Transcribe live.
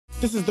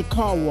This is the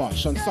Car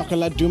Wash on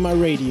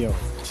Laduma Radio.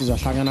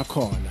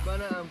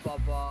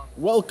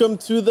 Welcome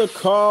to the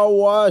Car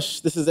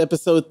Wash. This is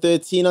episode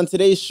 13. On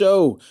today's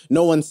show,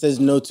 no one says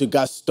no to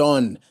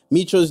Gaston,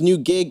 Micho's new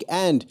gig,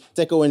 and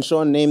Teko and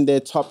Sean named their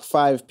top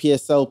 5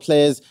 PSL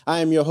players. I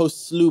am your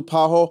host, Slu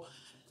Paho,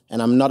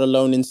 and I'm not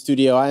alone in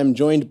studio. I am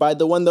joined by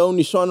the one, the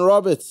only Sean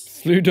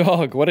Roberts. Slu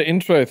Dog, what an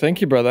intro.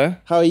 Thank you,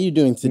 brother. How are you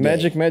doing today?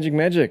 Magic, magic,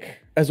 magic.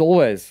 As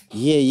always.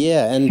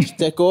 Yeah. And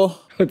Teko,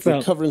 what's up?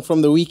 Recovering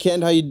from the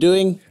weekend. How are you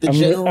doing?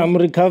 I'm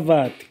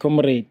recovered,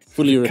 comrade.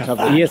 Fully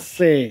recovered. Yes,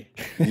 sir.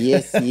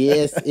 Yes,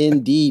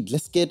 indeed.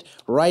 Let's get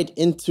right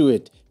into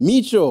it.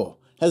 Micho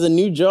has a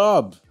new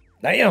job.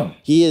 Damn.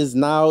 He is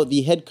now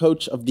the head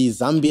coach of the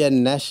Zambia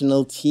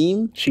national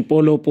team.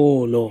 Chipolo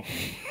Polo.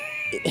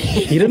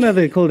 You don't know how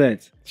they call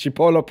that?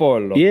 Chipolo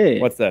Polo. Yeah.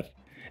 What's that?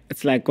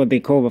 It's like what they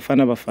call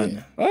Bafana Bafana.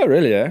 Yeah. Oh,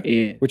 really? Yeah.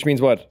 Yeah. Which means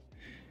what?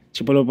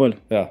 Chipolo Polo.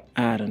 Yeah.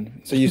 I don't know.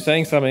 So you're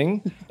saying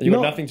something, and you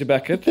got nothing to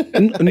back it?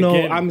 No,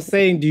 Again. I'm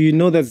saying, do you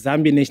know that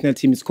Zambia national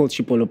team is called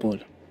Chipolo Polo?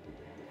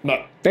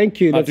 No.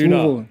 Thank you. Let's do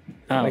move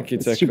not. on. Thank you,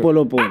 It's Teko.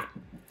 Chipolo Polo.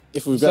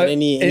 If we've got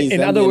any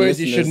in Zambian other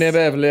words, you should listeners- never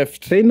have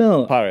left They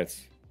know.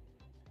 Pirates.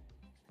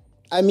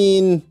 I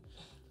mean,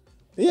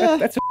 yeah.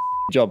 That's a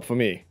job for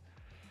me.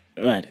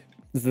 Right.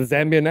 It's the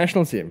Zambia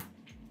national team.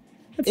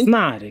 It's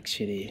not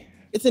actually.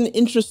 It's an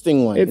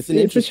interesting one. It's an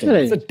interesting a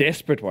one. It's a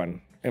desperate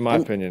one, in my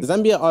opinion.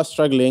 Zambia are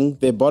struggling.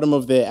 They're bottom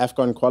of their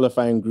AFCON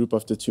qualifying group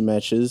after 2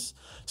 matches.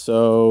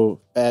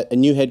 So a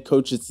new head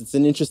coach, it's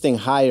an interesting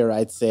hire,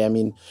 I'd say. I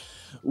mean,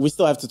 we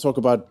still have to talk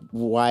about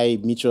why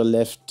Micho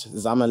left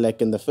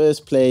Zamalek in the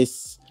first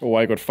place. Or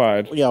why I got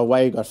fired. Yeah,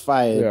 why he got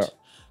fired.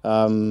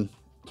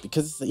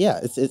 Because,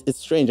 it's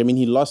strange. I mean,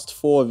 he lost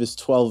 4 of his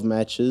 12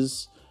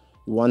 matches,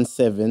 won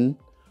 7.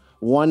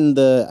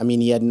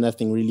 He had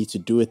nothing really to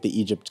do with the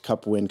Egypt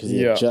Cup win because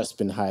he had just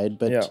been hired.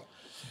 But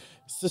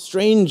it's a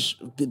strange,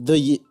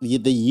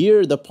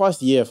 the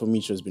past year for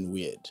Micho has been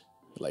weird.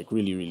 Like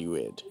really, really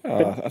weird.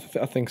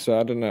 I think so.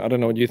 I don't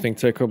know what you think,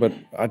 Teko, but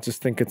I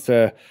just think it's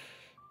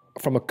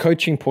from a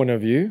coaching point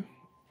of view,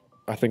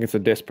 I think it's a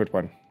desperate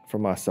one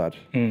from my side.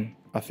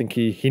 I think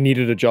he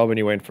needed a job and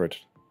he went for it.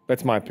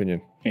 That's my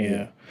opinion.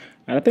 Yeah.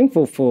 And I think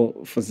for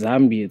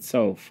Zambia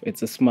itself,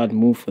 it's a smart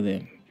move for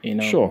them. You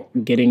know, Sure.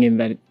 Getting in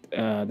that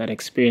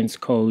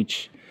experienced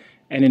coach,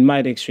 and it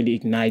might actually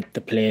ignite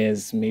the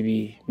players'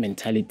 maybe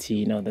mentality.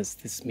 You know, this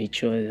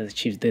Micho has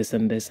achieved this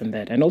and this and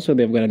that, and also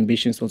they've got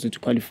ambitions also to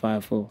qualify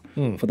for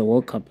the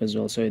World Cup as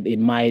well. So it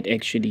might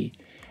actually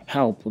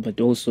help, but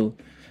also,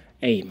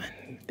 hey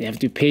man, they have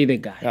to pay the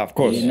guy. Yeah, of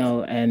course. You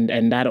know,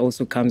 and that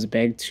also comes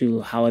back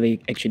to how are they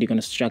actually going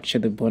to structure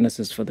the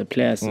bonuses for the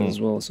players as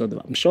well. So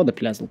I'm sure the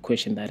players will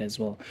question that as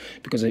well,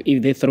 because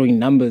if they're throwing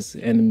numbers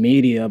in the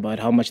media about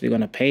how much they're going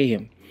to pay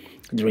him,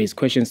 it raises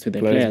questions to the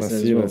players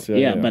as well.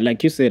 Yeah, but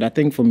like you said, I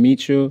think for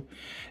Micho,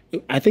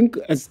 I think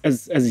as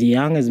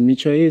young as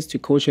Micho is, to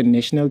coach a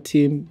national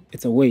team,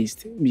 it's a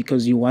waste,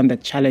 because you want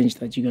that challenge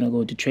that you're going to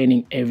go to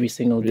training every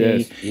single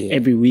day,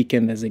 every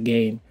weekend there's a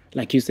game.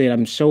 Like you said,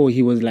 I'm sure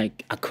he was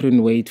like, I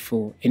couldn't wait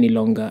for any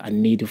longer. I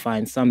need to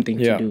find something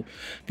to do.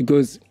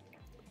 Because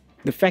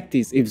the fact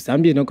is, if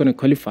Zambia are not going to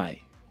qualify,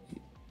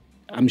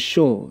 I'm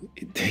sure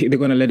they're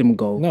going to let him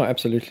go. No,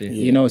 absolutely.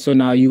 You know, so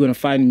now you're going to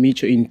find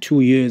Micho in 2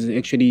 years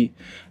actually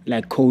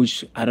like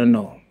coach, I don't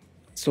know,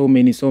 so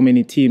many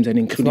teams, and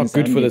including It's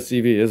not good Zambia. for the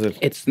CV, is it?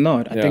 It's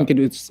not. I think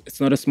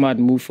it's not a smart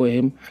move for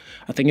him.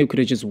 I think he could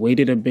have just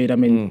waited a bit. I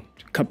mean,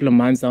 a couple of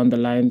months down the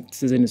line,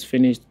 season is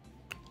finished,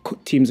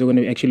 teams are going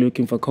to be actually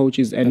looking for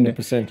coaches, and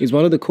 100%. he's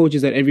one of the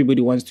coaches that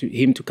everybody wants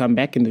him to come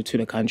back into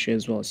the country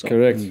as well. So,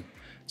 Correct.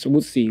 So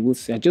we'll see.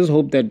 I just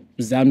hope that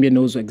Zambia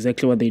knows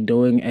exactly what they're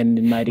doing, and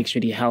it might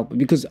actually help.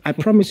 Because I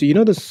promise you,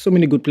 there's so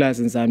many good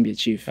players in Zambia,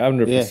 Chief.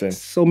 100%.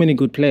 So many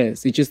good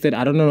players. It's just that,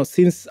 I don't know,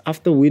 since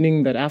after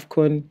winning that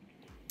AFCON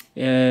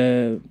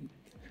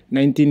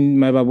 19,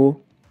 my babu,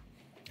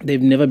 they've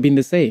never been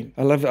the same.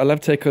 I love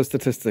Teko's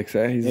statistics.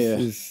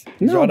 He's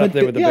right up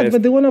there with the yeah, best.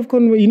 but the one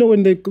AFCON,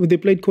 when they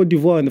played Cote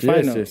d'Ivoire in the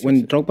final,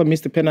 when Drogba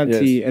missed the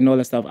penalty and all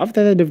that stuff.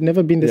 After that, they've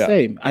never been the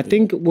same. I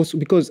think it was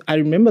because I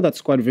remember that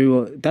squad very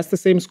well. That's the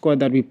same squad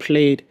that we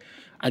played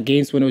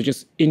against when it was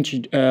just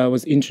introduced.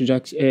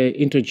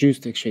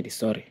 Actually,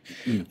 sorry.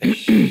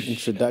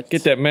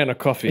 Get that man a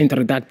coffee.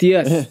 Introduct,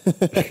 yes.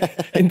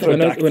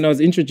 When I was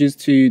introduced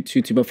to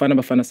Bafana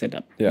Bafana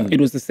setup, it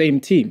was the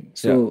same team.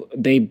 So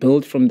they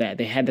built from that.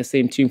 They had the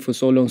same team for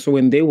so long. So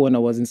when they won, I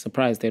wasn't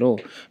surprised at all.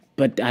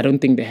 But I don't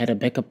think they had a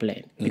backup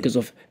plan because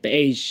of the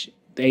age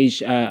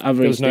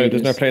average.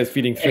 There's no players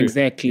feeding through.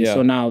 Exactly.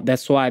 So now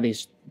that's why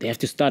they have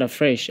to start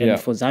afresh. And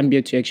for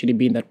Zambia to actually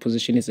be in that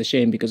position is a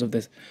shame because of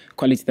the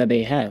quality that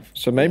they have.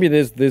 So maybe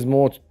there's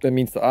more that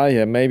meets the eye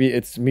here. Maybe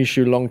it's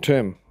Micho long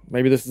term.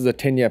 Maybe this is a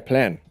 10-year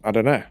plan. I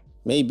don't know.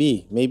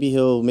 Maybe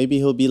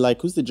he'll be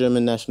like, who's the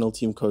German national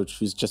team coach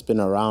who's just been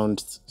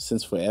around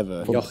since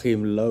forever?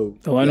 Joachim Low.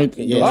 The one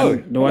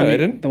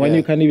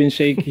who can't even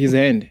shake his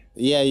hand.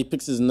 Yeah, he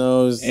picks his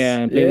nose. Yeah,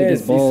 and play with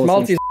his balls. He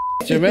smelt his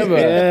do you remember?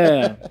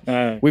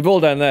 Yeah. We've all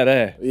done that,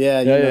 eh?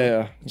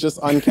 Yeah. Just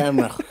on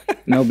camera.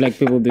 Now black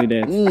people do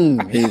that.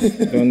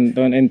 Please,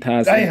 don't enter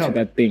us into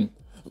that thing.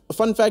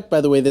 Fun fact,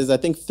 by the way, there's I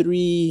think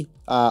 3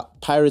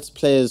 Pirates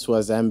players who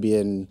are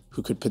Zambian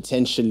who could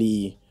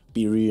potentially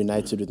be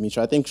reunited with Micho.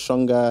 I think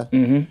Shonga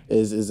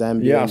is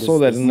Zambian. Yeah, I saw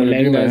that in the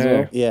Laduma as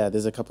well. Yeah,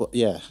 there's a couple.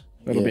 Yeah,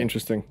 that'll be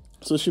interesting.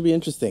 So it should be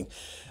interesting.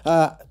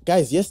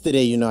 Guys,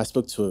 yesterday, I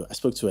spoke to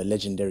a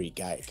legendary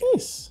guy,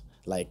 guys.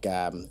 Like,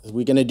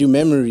 we're gonna do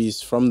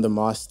memories from the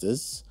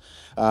Masters,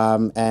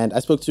 and I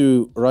spoke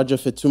to Roger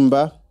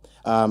Fatumba,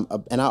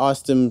 and I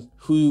asked him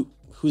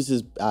who's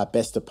his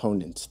best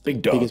opponent,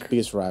 Big dog,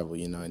 biggest rival,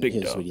 and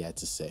here's what he had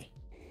to say.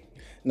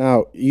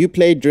 Now, you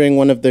played during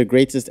one of the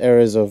greatest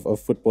eras of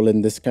football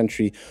in this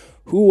country.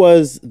 Who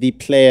was the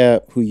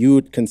player who you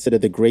would consider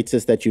the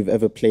greatest that you've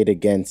ever played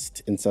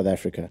against in South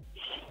Africa?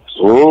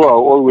 So I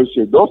always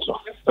say Dota.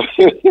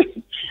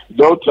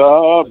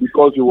 Dota,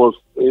 because he was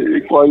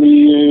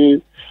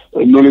equally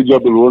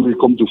knowledgeable when it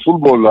comes to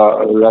football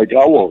like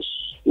I was.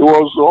 It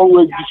was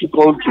always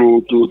difficult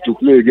to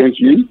play against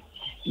him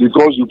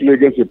because you play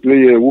against a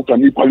player who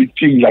can equally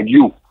think like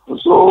you.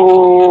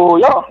 So,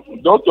 yeah,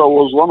 Dota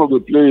was one of the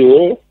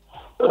players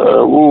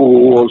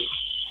who was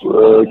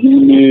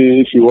giving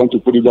me, if you want to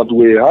put it that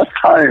way, hard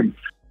time.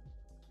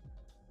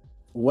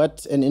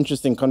 What an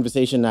interesting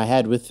conversation I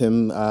had with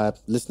him.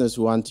 Listeners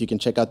who want, you can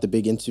check out the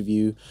big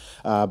interview.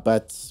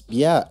 But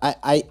yeah,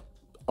 I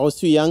was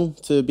too young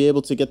to be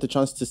able to get the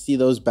chance to see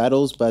those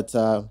battles, but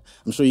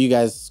I'm sure you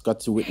guys got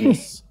to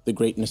witness the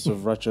greatness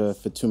of Roger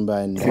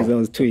Fatumba. And I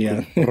was too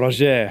young.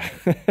 Roger.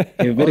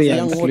 You're very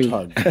young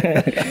warthog.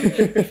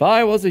 If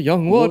I was a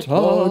young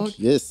warthog.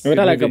 Yes. What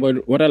I like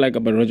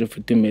about Roger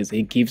Fatumba is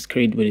he gives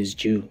credit where it's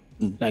due.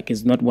 Like,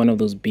 he's not one of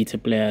those bitter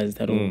players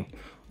that will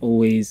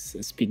always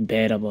speak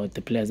bad about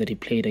the players that he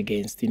played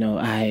against.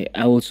 I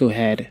also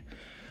had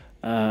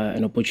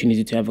an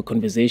opportunity to have a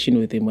conversation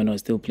with him when I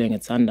was still playing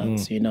at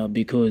Sundowns,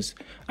 because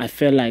I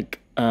felt like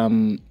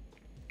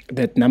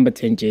that number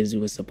 10 jersey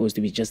was supposed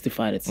to be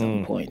justified at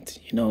some point,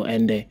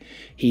 and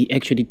he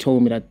actually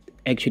told me that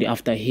actually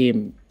after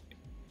him,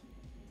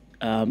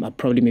 I'm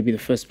probably maybe the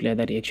first player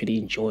that he actually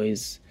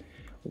enjoys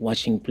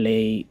watching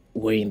play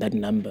wearing that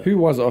number. Who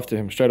was after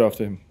him, straight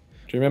after him?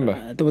 Do you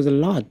remember? There was a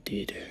lot,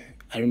 dude.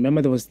 I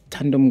remember there was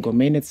Tandem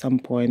Gomen at some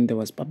point. There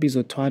was Papi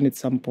Zotwan at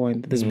some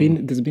point. There's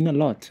been a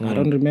lot. I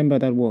don't remember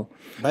that well.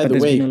 By the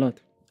way, been a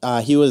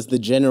lot. He was the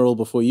general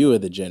before you were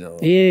the general.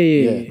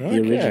 Yeah. The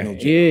original general.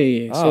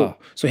 Yeah.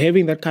 So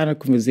having that kind of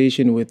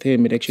conversation with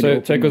him, it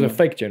actually. So Teko's a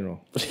fake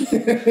general.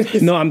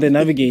 No, I'm the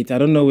navigator. I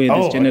don't know where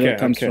this general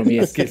comes from.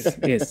 Yes.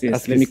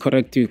 Let me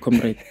correct you,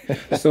 comrade.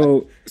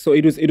 So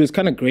it was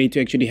kind of great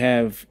to actually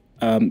have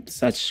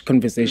such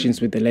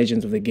conversations with the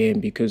legends of the game,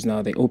 because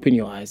now they open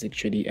your eyes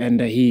actually. And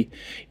he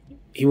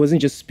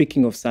wasn't just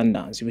speaking of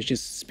Sundowns, he was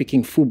just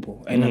speaking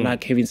football. And I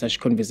like having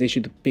such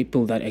conversation with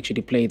people that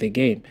actually play the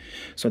game.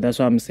 So that's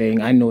why I'm saying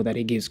I know that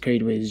he gives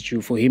credit where it's due.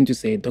 For him to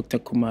say, Dr.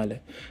 Kumale,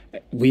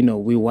 we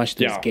watched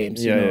those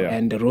games,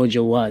 and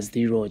Roger was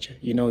the Roger,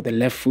 the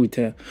left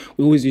footer.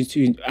 We always used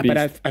to, but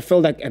I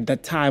felt like at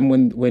that time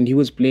when he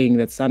was playing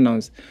that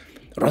Sundowns,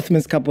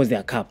 Rothman's Cup was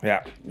their cup.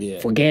 Yeah.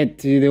 Forget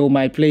they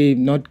might play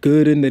not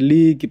good in the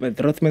league, but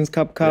the Rothman's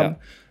Cup come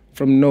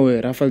from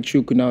nowhere. Rafael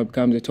Chuku now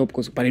becomes the top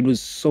coach. But it was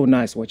so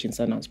nice watching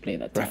Sundowns play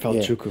that time. Rafael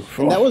Chuku.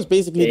 And that was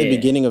basically the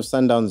beginning of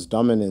Sundowns'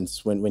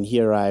 dominance when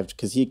he arrived,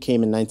 because he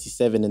came in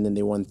 97 and then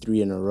they won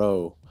 3 in a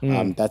row.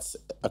 That's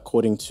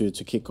according to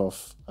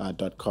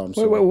kickoff.com.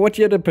 So what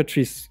year did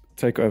Patrice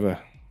take over?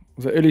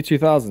 Was it early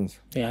 2000s?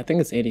 Yeah, I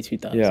think it's early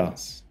 2000s. Yeah.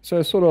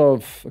 So sort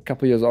of a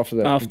couple of years after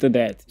that. After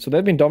that. So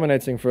they've been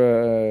dominating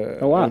for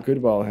a while. A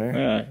good while,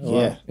 hey?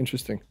 Yeah.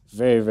 Interesting.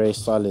 Very, very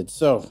solid.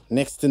 So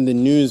next in the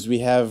news, we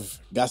have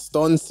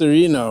Gastón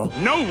Sirino.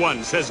 No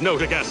one says no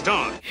to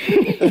Gaston.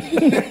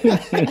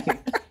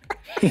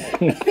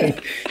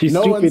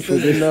 No one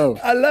says no.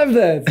 I love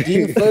that.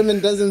 Dean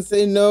Furman doesn't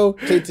say no.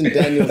 Clayton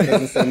Daniels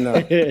doesn't say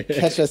no.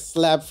 Catch a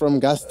slap from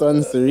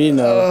Gastón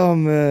Sirino. Oh,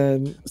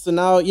 man. So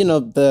now,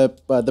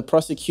 the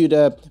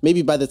prosecutor,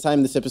 maybe by the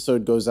time this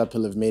episode goes up,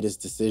 he'll have made his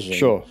decision.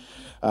 Sure.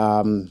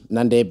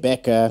 Nande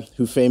Becker,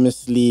 who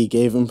famously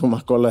gave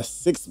Mpumakola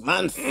 6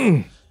 months.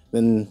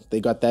 Then they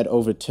got that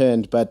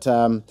overturned. But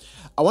I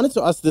wanted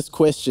to ask this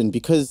question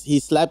because he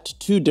slapped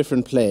 2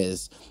 different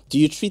players. Do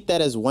you treat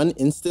that as one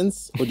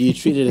instance or do you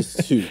treat it as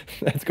 2?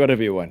 That's got to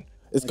be one.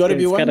 It's got to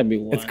be one? It's got to be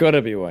one. It's got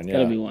to be one, yeah. It's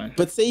got to be one.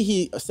 But say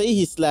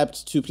he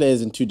slapped 2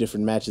 players in 2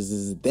 different matches.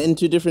 Is it then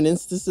 2 different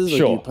instances or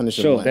do you punish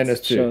him once? Then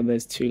it's 2. Sure,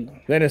 there's 2.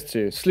 Then it's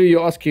 2. Slew,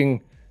 you're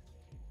asking...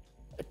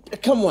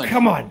 Come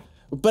on.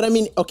 But I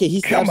mean, okay,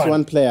 he slaps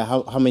one player.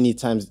 How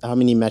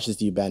many matches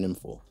do you ban him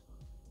for?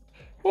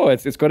 Well,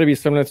 it's got to be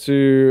similar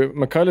to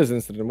Makola's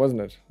incident,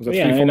 wasn't it? Was it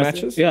 3-4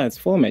 matches? Yeah, it's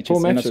 4 matches.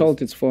 4 matches. In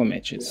assault, it's 4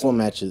 matches. 4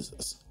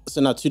 matches. So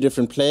now 2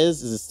 different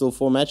players. Is it still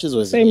 4 matches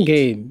or is same it 8?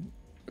 game?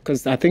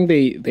 Because I think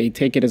they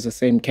take it as the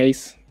same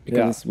case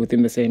because it's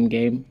within the same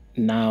game.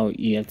 Now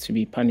you have to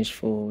be punished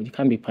for. You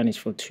can't be punished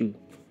for 2.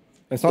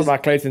 It's not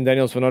like Clayton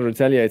Daniels for not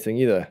retaliating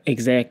either.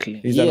 Exactly.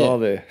 He's done all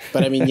there.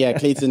 But I mean, yeah,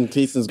 Clayton's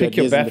Pick got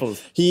your years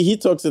battles. He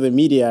talked to the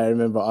media, I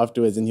remember,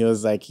 afterwards, and he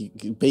was like, he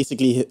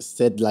basically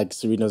said like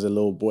Sirino's a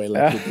little boy,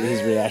 like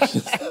his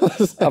reactions.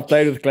 I've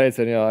played with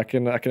Clayton, yeah. I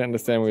can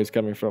understand where he's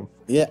coming from.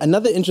 Yeah,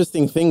 another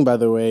interesting thing, by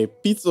the way,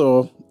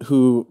 Pitso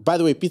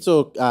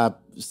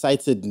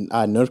cited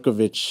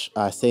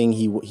Nurkovic, saying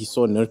he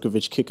saw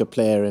Nurkovic kick a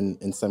player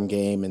in some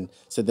game and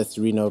said that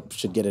Sirino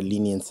should get a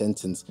lenient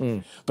sentence.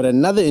 But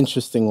another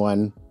interesting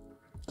one,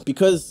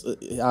 because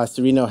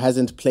Sirino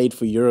hasn't played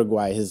for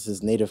Uruguay,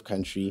 his native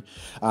country,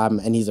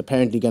 and he's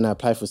apparently going to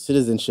apply for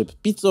citizenship,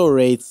 Pitso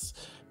rates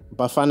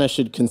Bafana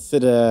should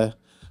consider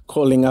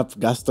calling up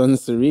Gastón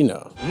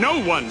Sirino.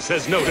 No one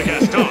says no to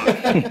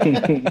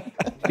Gaston.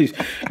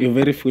 You're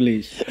very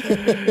foolish.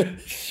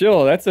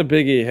 Sure, that's a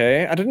biggie,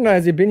 hey? I didn't know,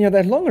 has he been here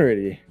that long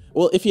already?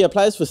 Well, if he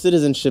applies for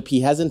citizenship, he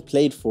hasn't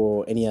played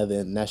for any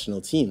other national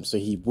team, so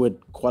he would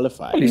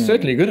qualify. Well, he's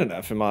certainly good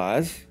enough in my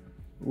eyes.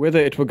 Whether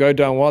it will go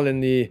down well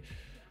in the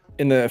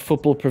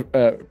football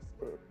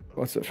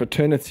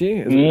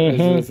fraternity?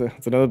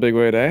 It's another big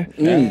word, eh?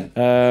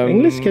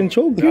 English can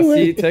choke you. I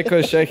see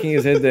Teko shaking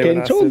his head there.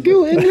 Can choke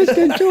you. English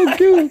can choke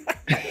you.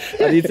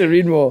 I need to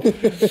read more.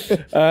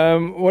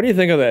 What do you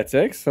think of that,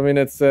 Tex? I mean,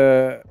 it's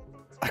I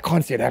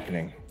can't see it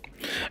happening.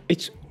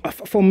 It's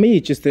for me,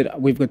 it's just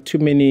that we've got too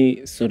many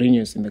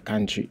Sirinos in the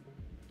country.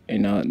 You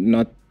know,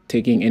 not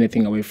taking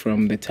anything away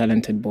from the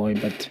talented boy,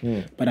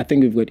 but I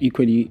think we've got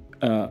equally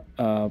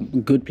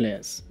good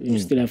players. You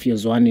still have your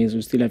Zwanis,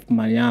 you still have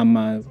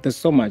Manyama. There's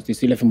so much. You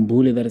still have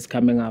Mbuli that is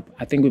coming up.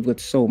 I think we've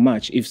got so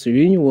much. If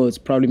Sirino was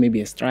probably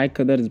maybe a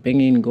striker that is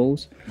banging in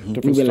goals,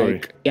 Different story.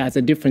 like, yeah, it's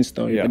a different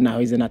story. Yeah. But now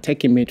he's an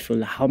attacking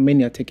midfielder. How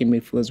many attacking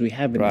midfielders we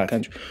have in the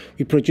country?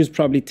 We produce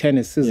probably 10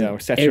 a season. Yeah, we're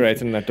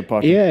saturated in that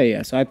department.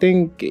 Yeah. So I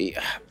think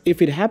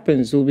if it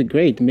happens, it'll be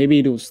great. Maybe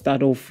it'll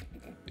start off,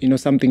 you know,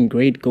 something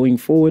great going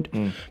forward.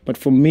 But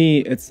for me,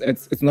 it's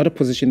not a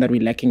position that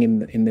we're lacking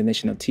in the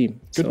national team.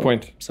 Good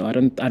point. So I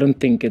don't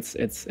think it's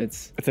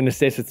a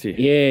necessity.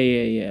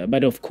 Yeah.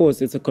 But of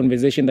course, it's a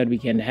conversation that we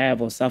can have,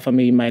 or Safa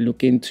maybe might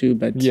look into.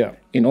 But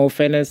in all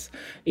fairness,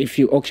 if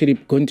you're actually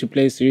going to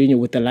play Sirino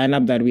with the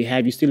lineup that we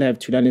have, you still have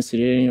Tulani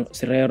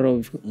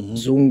Serrero,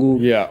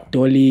 Zungu,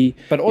 Dolly.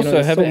 But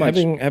also,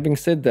 having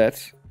said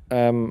that,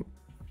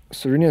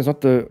 Sirino is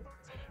not the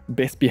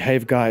best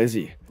behaved guy, is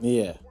he?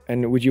 Yeah.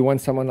 And would you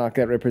want someone like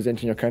that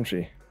representing your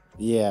country?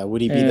 Yeah,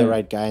 would he be the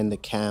right guy in the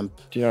camp?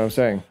 Do you know what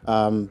I'm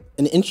saying?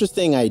 An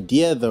interesting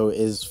idea, though,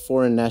 is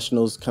foreign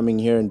nationals coming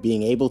here and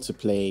being able to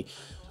play.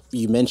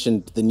 You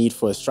mentioned the need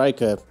for a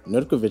striker.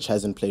 Nurkovic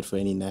hasn't played for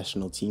any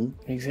national team.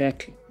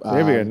 Exactly.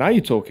 There we go. Now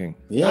you're talking.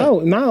 Yeah.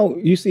 Now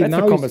you see. That's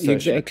now a conversation.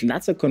 Exactly.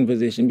 That's a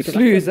conversation. Because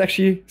Flu is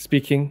actually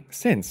speaking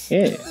sense.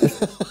 Yeah.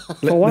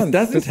 For once.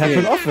 This doesn't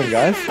happen often,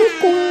 guys.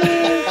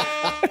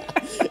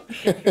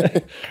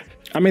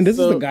 I mean, this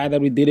is the guy that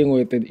we're dealing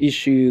with the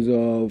issues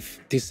of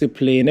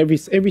discipline. Every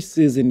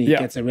season he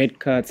gets a red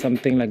card,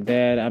 something like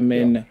that. I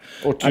mean,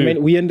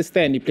 we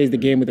understand he plays the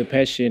game with a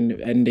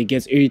passion and he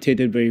gets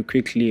irritated very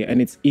quickly,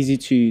 and it's easy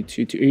to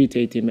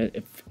irritate him.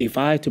 If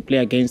I had to play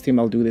against him,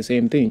 I'll do the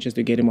same thing just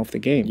to get him off the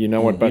game. You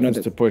know what buttons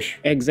to push.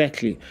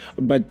 Exactly,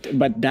 but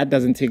that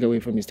doesn't take away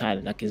from his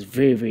talent. Like, he's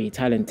very, very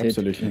talented.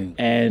 Absolutely.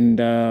 And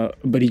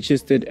but he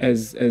just did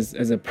as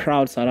a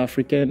proud South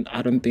African.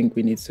 I don't think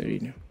we need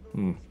Sirino.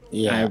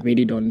 Yeah. I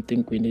really don't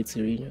think we need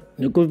Sirino.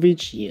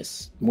 Nurkovic,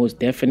 yes, most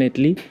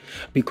definitely,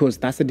 because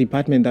that's a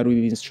department that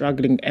we've been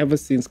struggling ever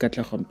since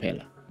Katla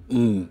Khompela.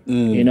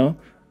 You know,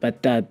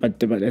 but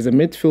as a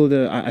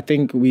midfielder, I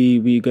think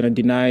we're gonna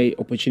deny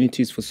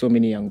opportunities for so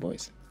many young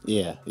boys.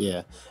 Yeah,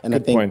 and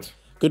Good point.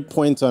 Good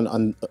point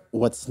on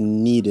what's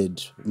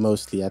needed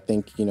mostly. I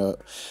think, you know,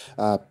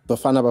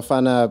 Bafana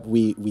Bafana,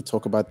 we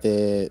talk about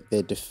their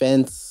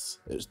defense.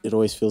 It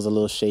always feels a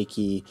little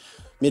shaky.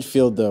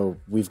 Midfield, though,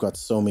 we've got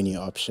so many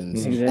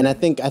options. Exactly. And I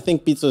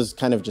think Pitso's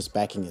kind of just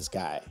backing his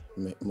guy.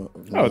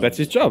 Oh, that's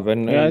his job.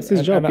 It's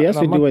his job. He has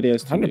to do what he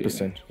has to do.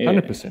 100%.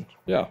 100%.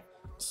 Yeah.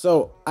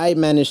 So I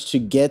managed to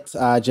get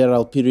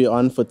Gerald Piri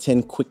on for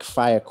 10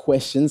 quickfire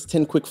questions.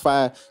 10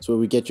 quickfire is where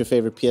we get your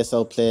favorite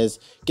PSL players,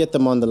 get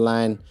them on the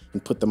line,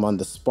 and put them on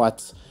the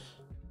spot.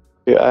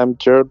 Yeah, I'm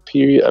Gerald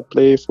Piri. I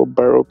play for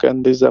Baroque,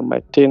 and these are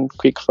my 10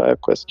 quickfire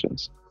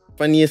questions.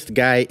 Funniest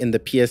guy in the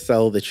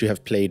PSL that you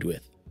have played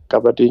with?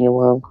 Kabadinho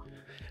Muhango.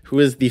 Who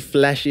is the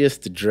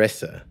flashiest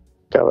dresser?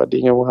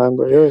 Kabadinho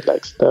Muhango. You always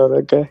like style,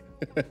 that guy.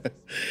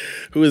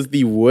 Who is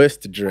the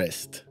worst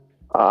dressed?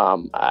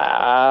 I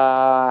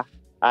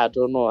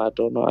don't know.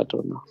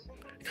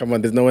 Come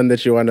on, there's no one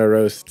that you want to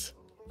roast.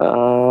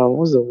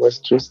 Who's the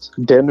worst dressed?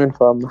 Denwin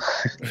Farmer.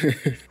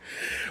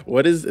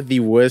 What is the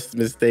worst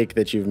mistake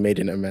that you've made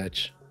in a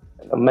match?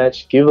 A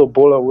match, give the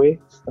ball away,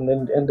 and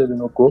then it ended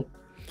in a goal.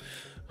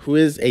 Who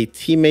is a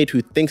teammate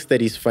who thinks that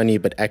he's funny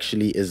but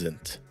actually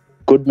isn't?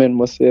 Goodman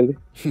Mosele.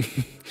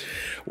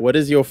 What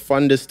is your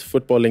fondest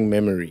footballing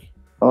memory?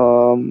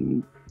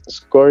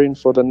 Scoring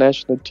for the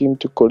national team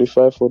to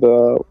qualify for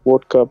the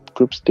World Cup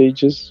group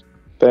stages.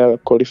 The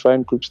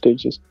qualifying group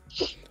stages.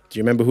 Do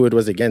you remember who it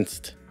was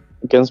against?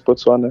 Against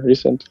Botswana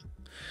recently.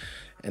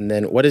 And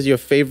then, what is your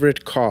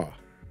favorite car?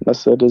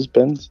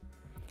 Mercedes-Benz.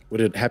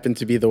 Would it happen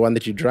to be the one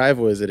that you drive,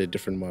 or is it a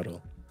different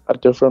model? A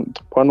different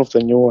one of the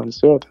new ones.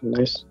 Yeah, they're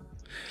nice.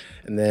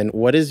 And then,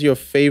 what is your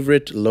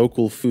favorite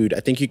local food? I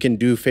think you can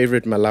do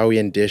favorite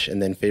Malawian dish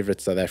and then favorite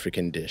South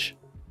African dish.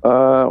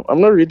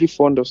 I'm not really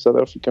fond of South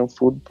African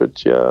food,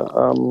 but yeah,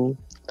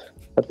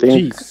 I think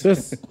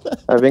Jesus.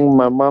 I think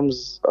my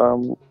mom's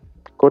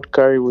goat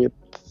curry with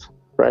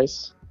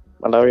rice,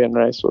 Malawian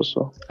rice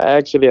also. I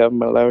actually have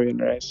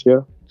Malawian rice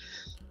here.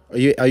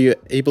 Are you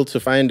able to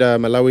find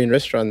Malawian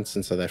restaurants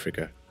in South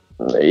Africa?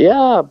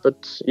 Yeah,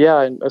 but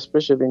yeah,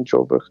 especially in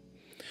Joburg.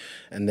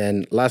 And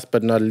then, last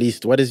but not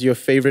least, what is your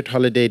favorite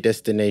holiday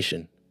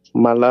destination?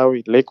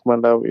 Malawi, Lake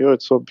Malawi. Oh,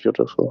 it's so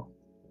beautiful.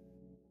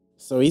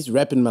 So he's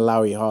repping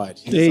Malawi hard.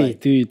 He's Hey, like,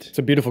 dude. It's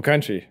a beautiful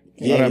country.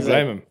 Yeah, I don't he's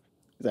blame like- him.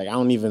 he's like, I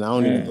don't even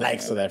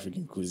like South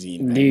African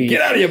cuisine. Man. Dude.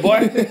 Get out of here,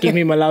 boy. Give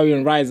me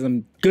Malawian rice.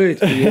 I'm good.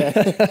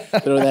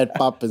 Throw that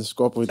pop and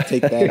Scorpio,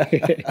 take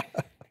that.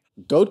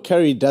 Goat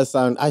curry does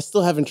sound. I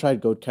still haven't tried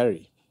goat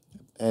curry.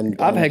 And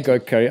I've had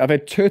goat curry. I've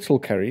had turtle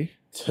curry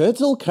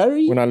turtle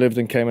curry. when I lived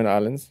in Cayman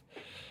Islands.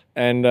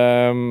 And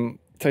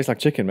tastes like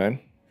chicken, man.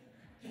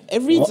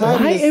 Every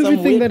time Why there's some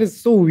everything weird- that is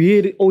so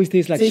weird it always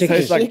tastes like Tastes chicken?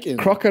 Tastes like Chicken.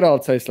 crocodile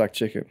tastes like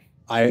chicken.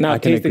 I Now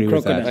can tasted agree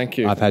with crocodile. that. Thank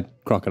you. I've had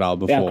crocodile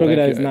before. Yeah, crocodile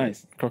Thank is you.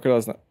 nice.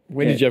 Crocodile's not.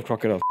 When did you have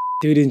crocodile?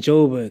 Dude, in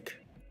Joburg.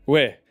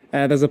 Where?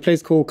 There's a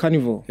place called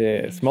Carnival.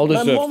 Yeah, Smolder's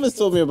My Drift. mom has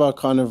told me about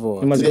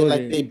carnivore. must go Like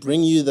there. they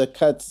bring you the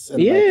cuts.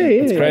 And Yeah, like, yeah.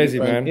 it's Crazy,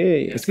 man. Yeah,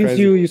 It's since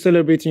crazy. you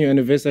celebrating your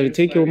anniversary,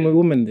 take your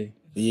woman there.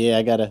 Yeah,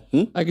 I gotta.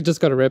 I just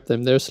gotta rep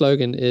them. Their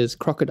slogan is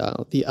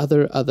crocodile, the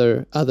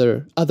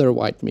other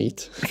white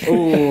meat.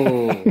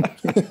 Oh,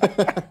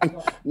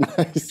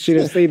 nice. Should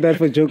have said that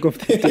for joke of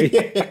the day.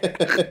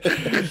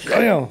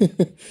 Damn.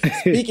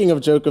 Speaking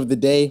of joke of the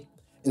day,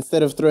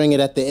 instead of throwing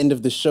it at the end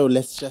of the show,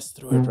 let's just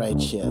throw it right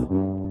here.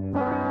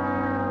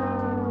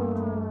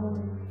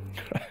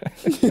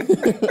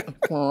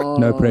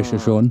 No pressure,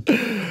 Sean.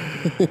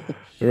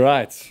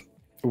 Right.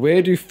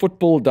 Where do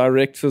football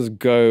directors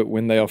go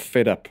when they are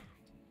fed up?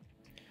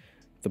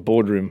 The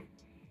boardroom.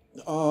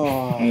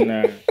 Oh,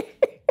 No.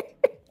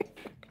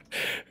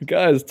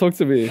 Guys, talk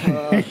to me.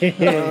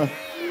 That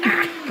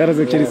was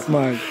actually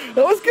smart.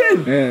 That was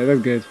good. Yeah,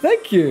 that's good.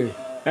 Thank you.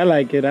 I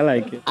like it. I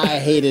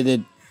hated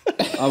it.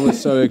 I was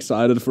so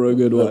excited for a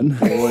good one.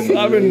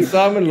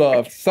 Simon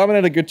laughed. Simon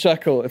had a good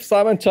chuckle. If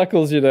Simon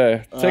chuckles, you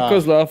know.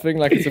 Teko's laughing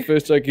like it's the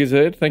first joke he's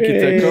heard. Thank you,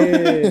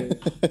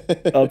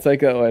 Teko. I'll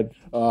take that one.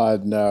 Oh,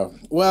 no.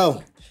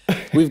 Well,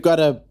 we've got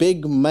a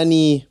big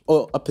money,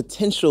 or a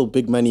potential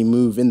big money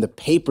move in the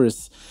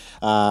papers.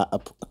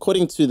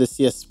 According to the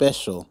CS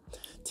Special,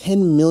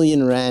 10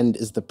 million rand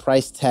is the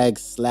price tag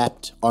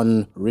slapped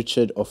on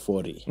Richard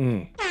Ofori.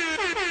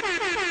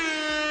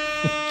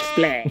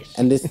 Splash.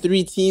 And there's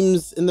 3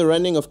 teams in the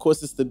running. Of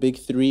course, it's the big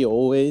 3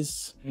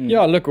 always.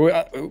 Yeah, look,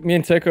 me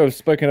and Teko have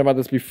spoken about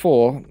this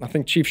before. I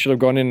think Chief should have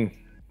gone in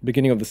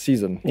beginning of the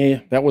season. Yeah.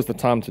 That was the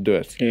time to do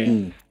it.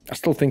 Yeah. I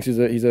still think he's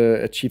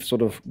a Chief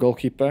sort of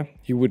goalkeeper.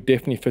 He would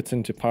definitely fit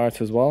into Pirates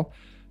as well.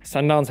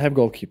 Sundowns have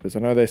goalkeepers. I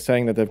know they're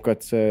saying that they've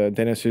got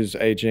Dennis, who's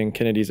aging,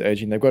 Kennedy's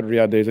aging. They've got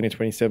Riyad there, who's only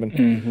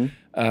 27.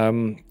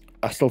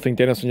 I still think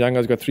Dennis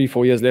Nyonga's got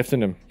 3-4 years left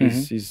in him.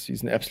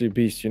 He's an absolute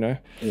beast, you know.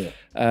 Yeah.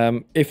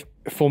 If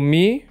for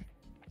me,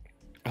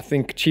 I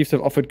think Chiefs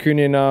have offered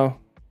Kune now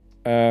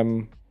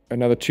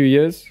another 2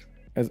 years,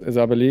 as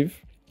I believe.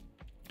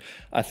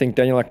 I think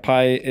Daniel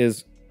Akpai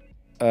is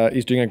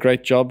doing a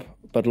great job,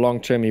 but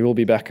long term he will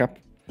be back up.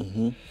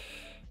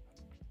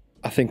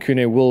 I think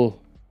Kune will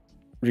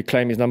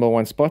reclaim his number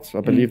 1 spot.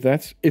 I believe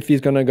that. If he's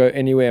going to go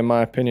anywhere, in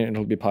my opinion,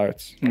 it'll be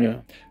Pirates.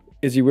 Yeah.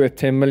 Is he worth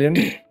 10 million?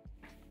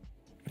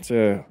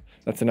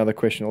 That's another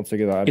question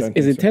altogether. I don't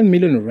Is think it 10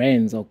 million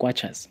rands or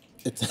kwachas?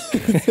 It's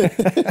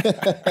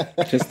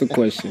Just a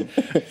question.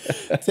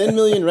 10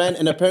 million rand.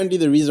 And apparently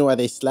the reason why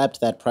they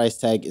slapped that price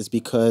tag is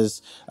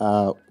because,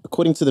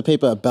 according to the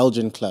paper, a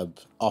Belgian club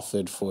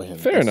offered for him.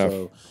 Fair And enough.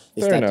 So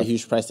they Fair slapped a enough.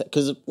 huge price tag.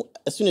 Because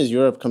as soon as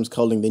Europe comes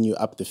calling, then you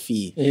up the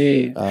fee.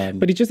 Yeah.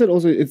 But it's just that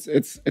also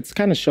it's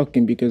kind of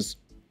shocking because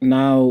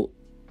now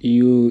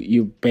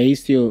you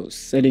base your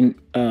selling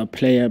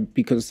player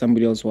because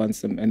somebody else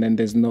wants them, and then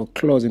there's no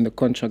clause in the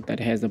contract that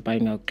has a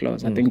buying out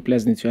clause. I think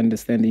players need to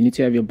understand you need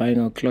to have your buying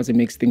out clause. It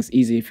makes things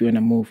easy if you want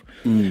to move.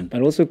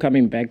 But also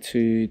coming back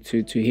to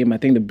him, I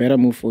think the better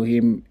move for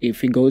him,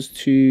 if he goes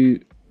to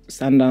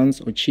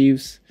Sundowns or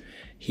Chiefs,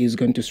 he's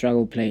going to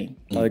struggle playing.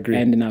 I agree.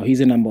 And now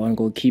he's a number 1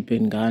 goalkeeper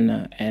in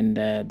Ghana, and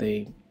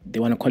they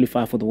want to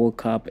qualify for the World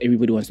Cup.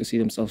 Everybody wants to see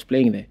themselves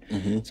playing there.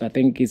 So I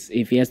think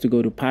if he has to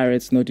go to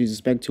Pirates, no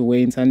disrespect to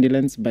Wayne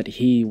Sunderland's, but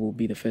he will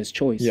be the first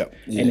choice. Yeah.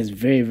 And it's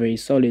very, very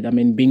solid. I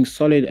mean, being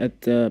solid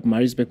at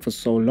Maritzburg for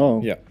so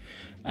long, Yeah.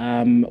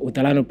 With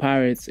Orlando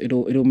Pirates,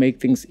 it'll make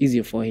things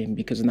easier for him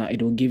because now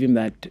it'll give him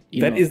that.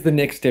 That is the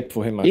next step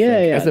for him, I think.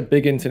 As a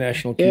big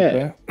international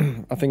keeper,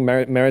 I think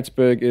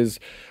Maritzburg is,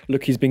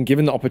 look, he's been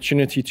given the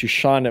opportunity to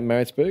shine at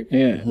Maritzburg,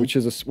 which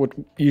is what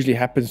usually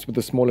happens with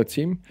a smaller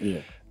team. Yeah.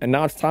 And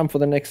now it's time for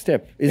the next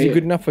step. Is he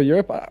good enough for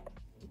Europe?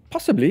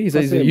 Possibly. He's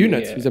a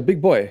unit. He's a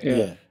big boy.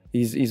 Yeah.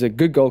 He's a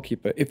good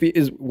goalkeeper. If he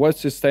was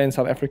to stay in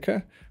South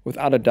Africa,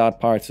 without a doubt,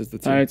 Pirates is the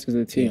team. Pirates is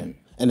the team. Yeah.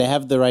 And they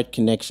have the right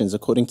connections.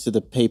 According to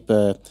the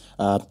paper,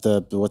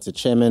 the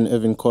chairman,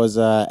 Irvin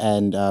Koza,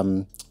 and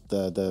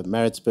the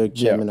Maritzburg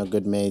chairman are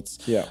good mates.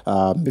 Yeah.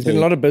 There's been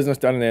a lot of business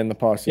done there in the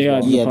past as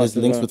well. Yeah, there's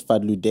links with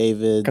Fadlu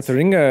David.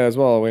 Kataringa as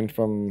well went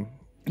from...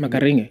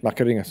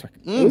 Makaringa, sorry.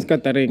 Who's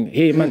Kataringa?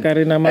 Hey,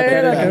 Macarena.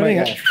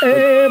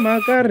 Hey,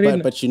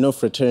 Macarena. But you know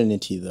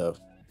fraternity, though.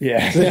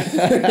 Yeah.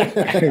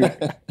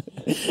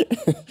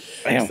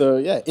 So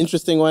yeah,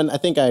 interesting one. I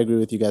think I agree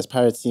with you guys.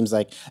 Pirates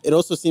it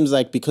also seems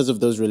like because of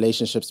those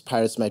relationships,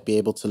 Pirates might be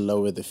able to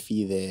lower the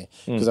fee there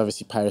because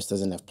obviously Pirates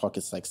doesn't have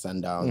pockets like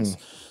Sundowns.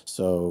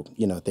 So,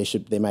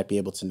 they might be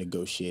able to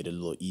negotiate a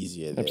little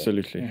easier there.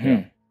 Absolutely.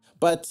 Yeah.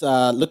 But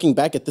looking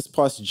back at this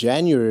past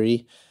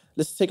January,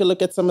 let's take a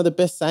look at some of the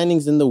best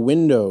signings in the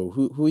window.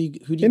 Who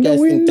do you guys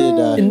think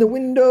did in the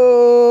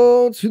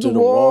window to the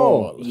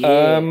wall?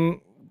 Yeah.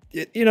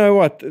 You know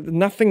what?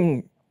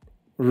 Nothing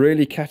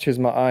really catches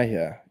my eye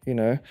here.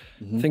 I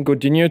think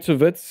Godinho to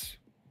Wits,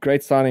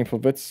 great signing for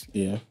Wits.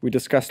 Yeah. We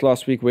discussed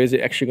last week, where's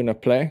he actually going to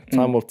play?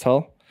 Time will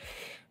tell.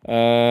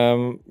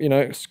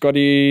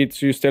 Scotty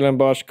to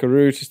Stellenbosch,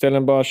 Karoo to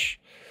Stellenbosch,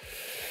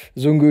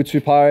 Zungu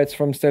to Pirates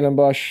from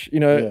Stellenbosch.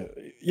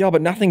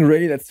 But nothing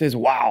really that says,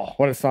 wow,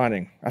 what a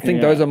signing. I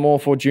think those are more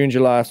for June,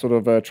 July sort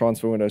of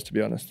transfer windows, to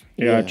be honest.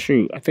 Yeah,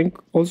 true. I think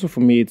also for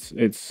me,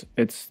 it's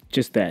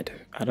just that.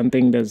 I don't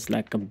think there's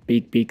like a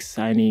big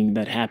signing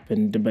that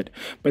happened, but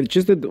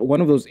just one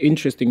of those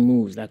interesting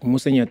moves, like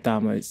Musa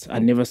Nyatama, I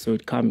never saw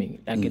it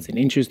coming. Like it's an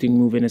interesting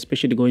move, and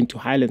especially going to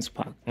Highlands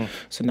Park.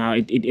 So now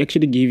it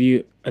actually gives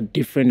you a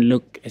different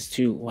look as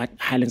to what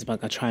Highlands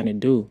Park are trying to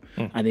do.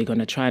 Are they going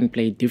to try and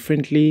play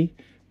differently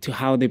to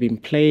how they've been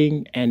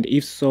playing? And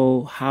if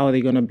so, how are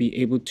they going to be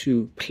able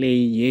to play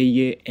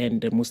Yeye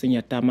and Musa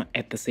Nyatama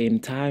at the same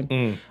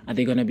time? Are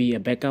they going to be a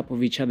backup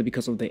of each other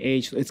because of the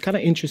age? So it's kind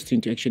of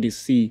interesting to actually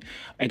see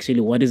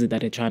what is it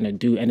that they're trying to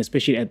do. And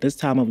especially at this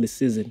time of the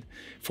season,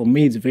 for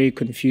me, it's very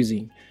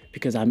confusing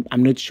because I'm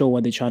not sure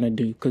what they're trying to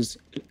do, because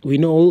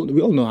we all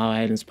know how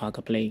Highlands Park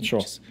are playing. Sure.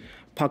 Just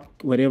park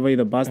whatever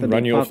the bus that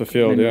run they you park, off the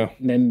field,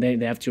 then they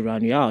have to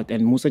run you out.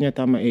 And Musa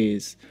Nyatama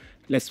is,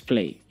 let's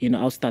play.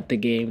 I'll start the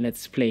game.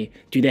 Let's play.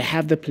 Do they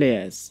have the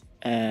players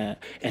at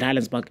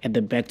Highlands Park at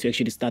the back to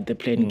actually start the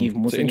play and give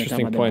Musa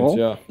Nyatama the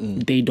ball?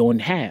 They don't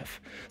have.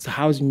 So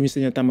how is Musa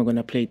Nyatama going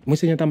to play?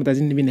 Musa Nyatama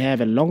doesn't even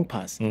have a long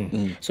pass.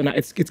 So now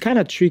it's kind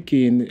of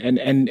tricky,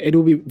 and it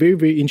will be very,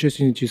 very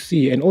interesting to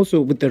see. And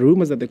also with the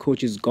rumors that the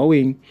coach is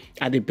going,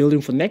 are they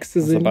building for next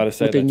season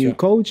with a new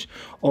coach,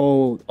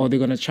 or are they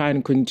going to try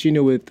and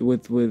continue with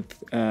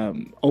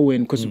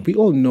Owen? Because we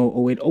all know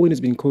Owen. Owen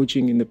has been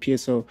coaching in the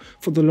PSL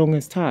for the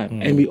longest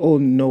time, and we all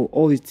know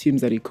all these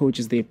teams that he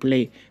coaches, they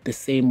play the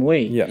same way.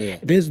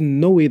 There's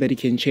no way that he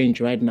can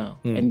change right now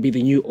and be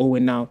the new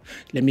Owen now.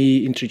 Let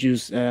me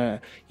introduce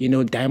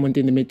Diamond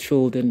in the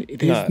midfield, and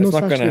there's no it's not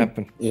such going to thing.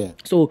 happen. Yeah.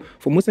 So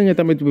for Musa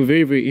Nyatama, it will be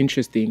very, very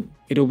interesting.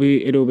 It'll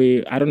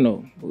be. I don't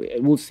know.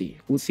 We'll see.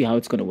 We'll see how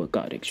it's going to work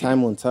out. Actually,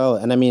 time will tell.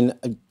 And I mean,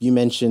 you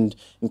mentioned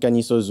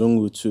Nkanyiso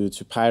Zungu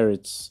to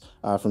Pirates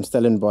from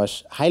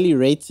Stellenbosch, highly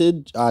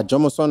rated.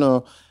 Jomo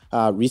Sono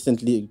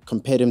recently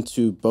compared him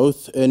to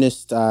both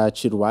Ernest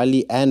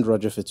Chirwali and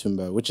Roger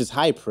Fatumba, which is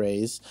high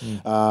praise.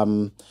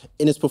 In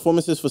his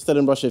performances for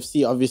Stellenbosch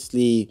FC,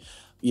 obviously,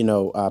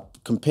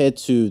 compared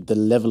to the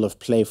level of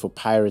play for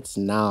Pirates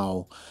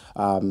now,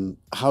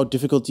 how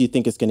difficult do you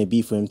think it's going to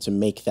be for him to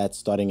make that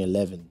starting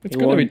 11? It's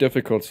going to be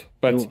difficult,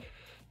 but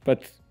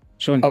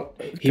Sean,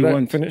 he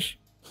won't finish.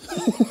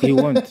 He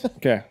won't.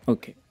 Okay.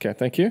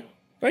 Thank you.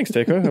 Thanks,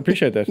 Teko. I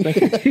appreciate that.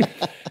 Thank you.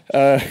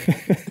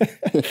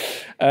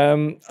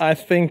 I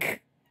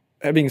think,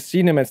 having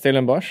seen him at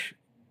Stellenbosch,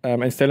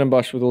 and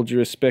Stellenbosch, with all due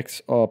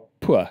respect, are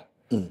poor.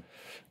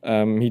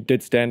 He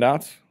did stand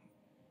out.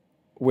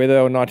 Whether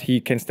or not he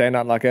can stand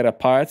out like that at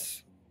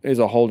Pirates is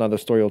a whole other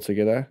story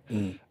altogether.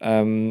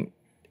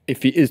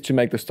 If he is to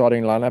make the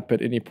starting lineup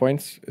at any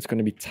point, it's going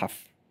to be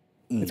tough.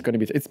 It's going to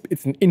be.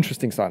 It's an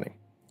interesting signing.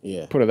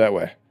 Yeah. Put it that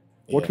way.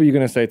 What were you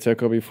going to say,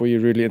 Teko, before you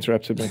really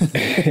interrupted me?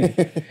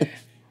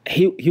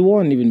 He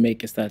won't even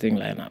make a starting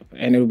lineup,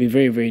 and it will be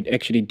very, very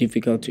actually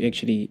difficult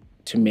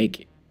to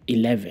make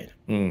 11.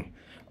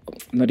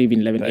 Not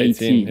even 11,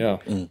 18. Yeah.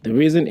 The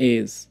reason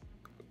is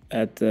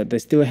that they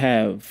still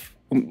have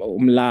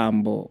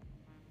Mlambo,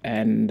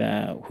 and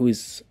who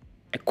is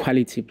a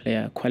quality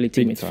player,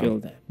 quality big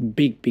midfielder, time.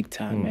 Big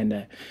time,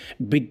 and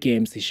big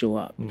games they show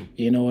up.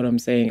 You know what I'm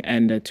saying?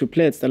 And to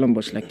play at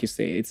Stellenbosch, like you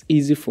say, it's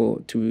easy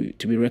to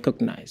be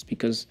recognized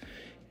because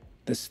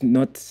there's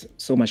not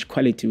so much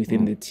quality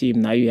within the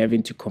team. Now you're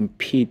having to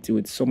compete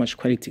with so much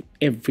quality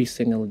every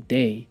single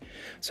day.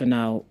 So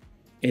now,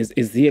 is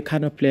he a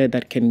kind of player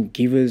that can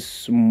give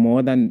us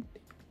more than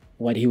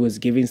what he was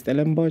giving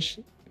Stellenbosch?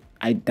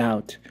 I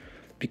doubt.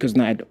 Because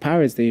now at the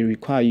Pirates, they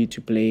require you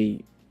to play,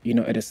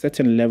 at a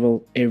certain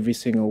level every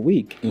single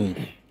week.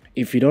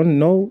 If you don't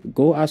know,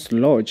 go ask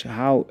Lodge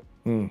how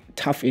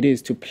tough it is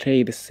to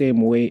play the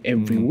same way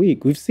every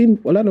week. We've seen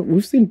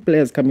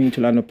players coming into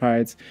Orlando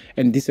Pirates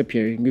and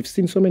disappearing. We've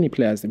seen so many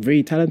players,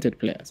 very talented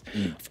players.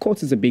 Of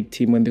course, it's a big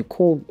team. When they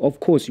call, of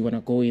course, you want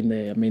to go in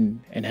there,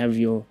 and have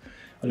your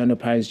Orlando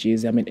Pirates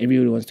jersey.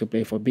 Everybody wants to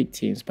play for big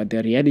teams, but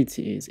the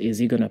reality is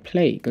he going to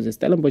play? Because the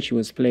Stellenbosch he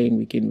was playing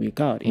week in, week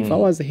out. If I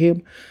was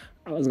him,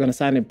 I was going to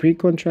sign a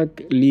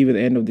pre-contract, leave at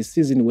the end of the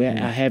season where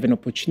I have an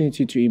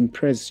opportunity to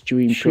impress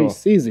during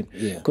pre-season.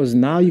 Because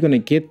now you're going to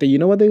get there. You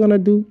know what they're going to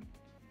do?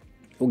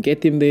 We'll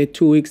get him there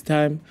 2 weeks'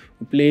 time.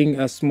 We're playing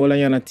a smaller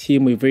Yana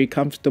team. We're very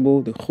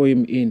comfortable. They throw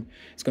him in.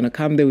 He's going to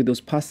come there with those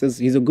passes.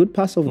 He's a good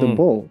passer of the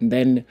ball. And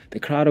then the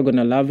crowd are going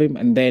to love him.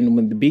 And then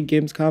when the big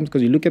games comes,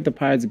 because you look at the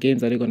Pirates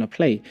games that they're going to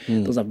play,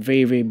 those are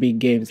very, very big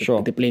games.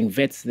 They're playing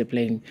Vets, they're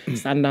playing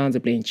Sundowns,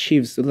 they're playing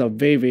Chiefs. Those are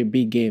very, very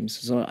big games.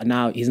 So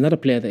now he's not a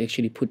player that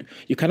actually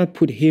you cannot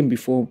put him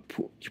before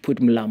you put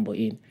Mlambo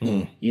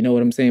in. You know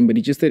what I'm saying? But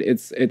he just said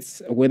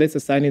it's whether it's a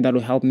signing that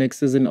will help next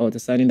season or it's a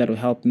signing that will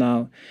help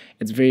now,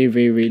 it's very,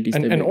 very, very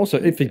disturbing. And also,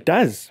 if he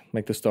does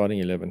make the starting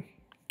 11,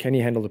 can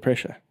he handle the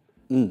pressure?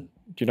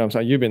 Do you know what I'm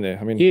saying? You've been there.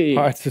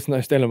 Pirates is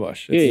no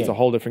Stellenbosch. It's a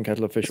whole different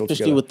kettle of fish altogether.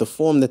 Especially with the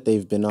form that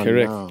they've been on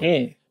now.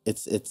 Yeah.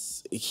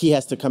 It's he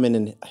has to come in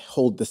and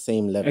hold the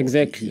same level.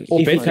 Exactly. Or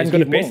he's got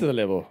to best of the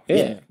level.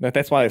 Yeah.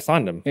 That's why they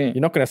signed him. You're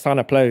not going to sign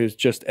a player who's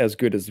just as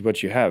good as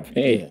what you have.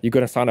 You're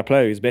going to sign a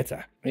player who's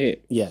better.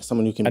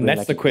 Someone who can. And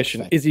that's the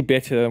question: is he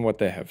better than what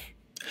they have?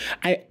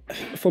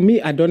 For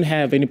me, I don't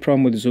have any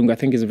problem with Zungu. I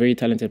think he's a very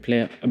talented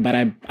player, but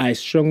I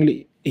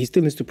strongly. He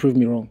still needs to prove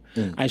me wrong.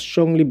 I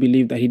strongly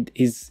believe that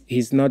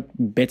he's not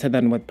better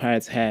than what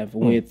Pirates have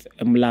with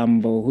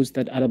Mlambo. Who's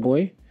that other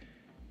boy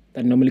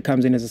that normally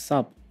comes in as a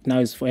sub? Now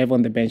he's forever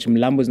on the bench.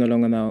 Mlambo is no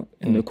longer now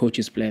in the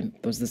coach's plan.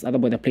 There was this other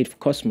boy that played for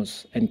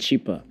Cosmos and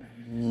cheaper.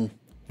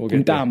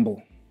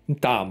 Mtambo.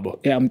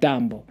 Yeah,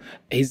 Mtambo.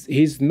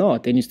 He's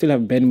not. And you still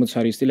have Ben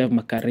Mutsari, you still have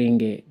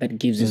Makarenge that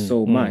gives you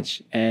so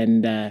much.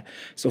 And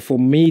so for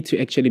me to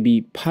actually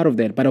be part of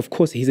that, but of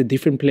course he's a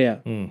different player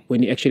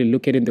when you actually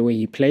look at him the way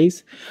he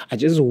plays. I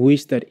just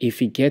wish that if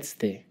he gets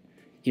there,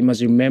 he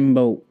must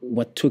remember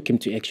what took him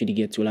to actually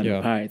get to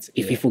Orlando Pirates.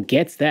 If he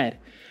forgets that,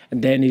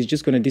 then he's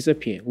just going to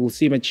disappear. We'll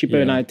see him at Chippa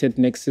United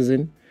next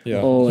season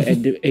or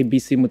at the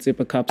ABC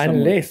Motsepa Cup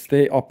Unless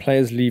there are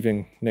players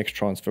leaving next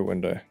transfer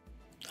window.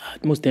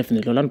 Most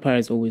definitely. Orlando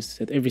Pirates always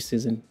at every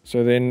season.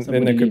 So then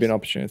there could be an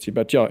opportunity.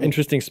 But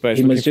interesting space.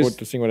 Looking forward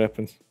to seeing what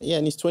happens. Yeah,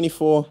 and he's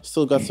 24,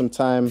 still got some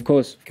time. Of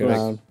course.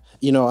 On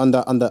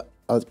the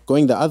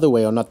going the other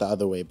way, or not the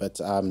other way,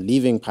 but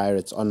leaving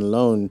Pirates on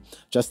loan,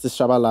 Justice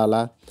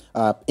Shabalala.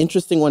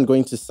 Interesting one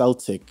going to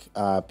Celtic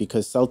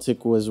because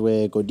Celtic was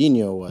where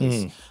Godinho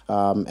was.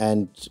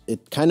 And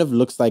it kind of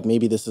looks like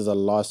maybe this is a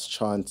last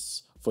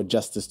chance for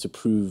Justice to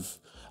prove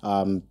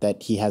that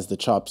he has the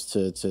chops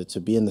to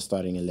be in the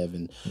starting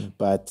 11.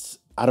 But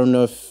I don't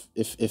know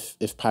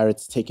if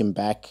Pirates take him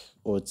back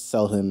or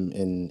sell him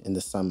in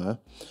the summer.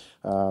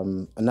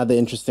 Another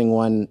interesting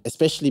one,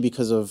 especially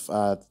because of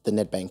the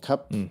Nedbank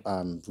Cup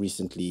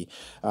recently,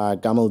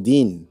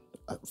 Gamaldeen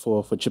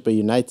for Chippa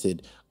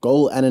United,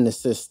 goal and an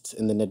assist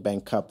in the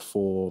Nedbank Cup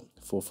for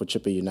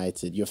Chippa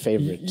United. Your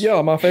favorite?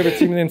 Yeah, my favorite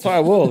team in the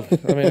entire world.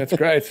 It's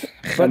great.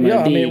 But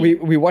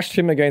we watched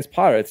him against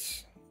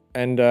Pirates.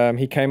 And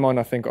he came on,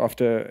 I think,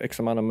 after X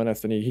amount of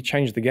minutes, and he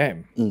changed the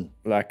game. And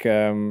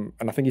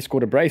I think he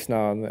scored a brace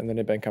now in the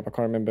Nedbank Cup. I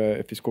can't remember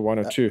if he scored one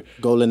or two.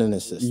 Goal and an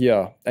assist.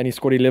 Yeah, and he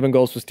scored 11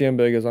 goals for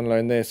Steenbergers on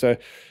loan there. So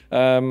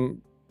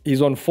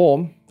he's on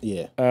form.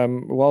 Yeah.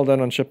 Well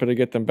done on Chipper to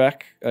get him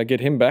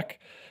back.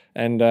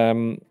 And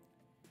I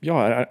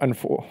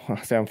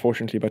say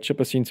unfortunately, but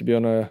Chipper seems to be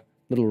on a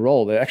little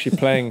roll. They're actually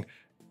playing,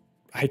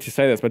 I hate to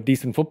say this, but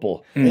decent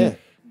football. Yeah.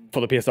 For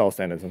the PSL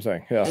standards, I'm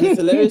saying. Yeah. And it's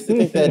hilarious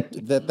to think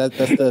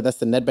that's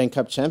the Nedbank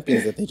Cup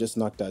champions that they just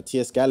knocked out.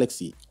 TS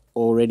Galaxy,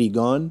 already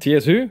gone.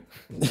 TS who?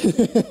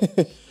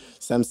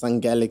 Samsung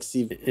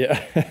Galaxy. Yeah.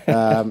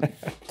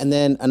 And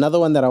then another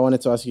one that I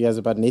wanted to ask you guys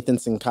about, Nathan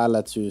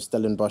Sinkala to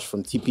Stellenbosch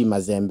from TP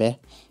Mazembe.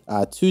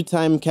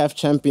 Two-time CAF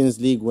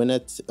Champions League winner,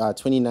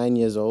 29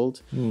 years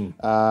old.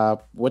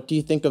 What do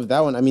you think of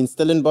that one?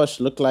 Stellenbosch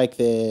look like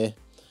they're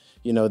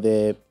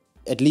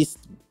at least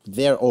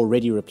they're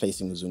already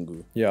replacing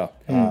Zungu. Yeah.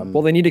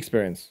 Well, they need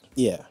experience.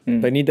 Yeah.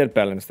 They need that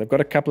balance. They've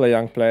got a couple of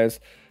young players.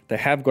 They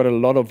have got a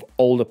lot of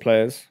older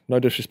players. No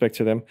disrespect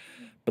to them.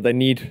 But they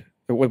need...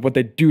 What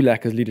they do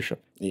lack is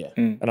leadership. Yeah.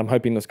 And I'm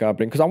hoping this guy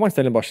brings... Because I want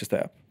Stellenbosch to stay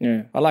up.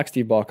 Yeah. I like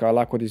Steve Barker. I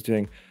like what he's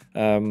doing.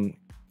 And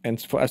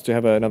for us to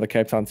have another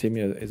Cape Town team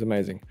here is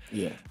amazing.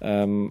 Yeah.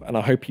 And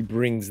I hope he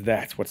brings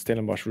that, what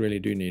Stellenbosch really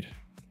do need.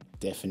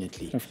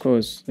 Definitely. Of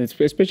course,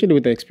 especially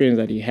with the experience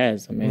that he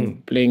has. I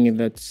mean, playing in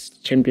that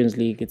Champions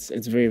League, it's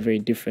very, very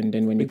different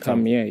than when you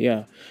come here.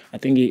 Yeah, I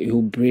think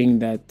he'll bring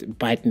that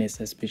biteness,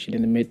 especially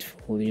in the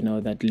midfield. You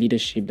know, that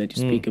leadership that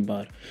you speak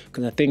about.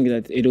 Because I think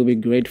that it'll be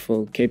great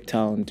for Cape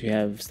Town to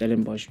have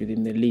Stellenbosch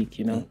within the league.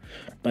 You know,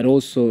 but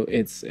also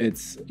it's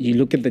you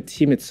look at the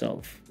team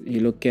itself.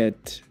 You look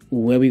at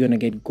where we're gonna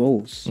get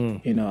goals.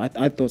 You know,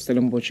 I thought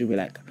Stellenbosch would be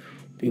like,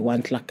 we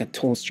want like a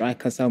tall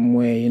striker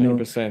somewhere, you know.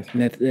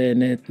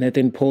 100%.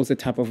 Nathan Paul's the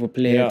type of a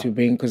player to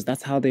bring, because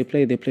that's how they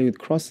play. They play with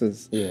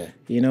crosses. Yeah.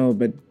 You know,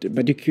 but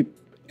you keep,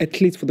 at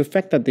least for the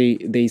fact that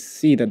they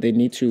see that they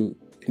need to,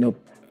 you know,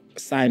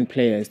 sign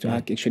players to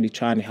actually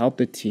try and help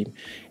the team.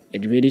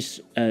 It really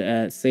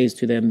says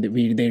to them that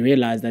they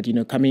realize that, you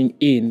know, coming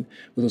in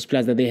with those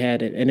players that they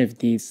had at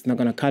NFD, it's not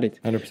going to cut it.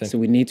 100%. So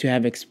we need to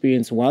have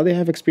experience. While they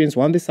have experience,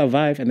 while they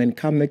survive, and then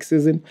come next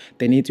season,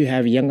 they need to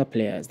have younger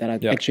players that are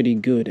actually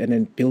good and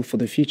then build for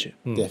the future.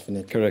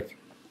 Definitely. Correct.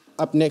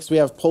 Up next, we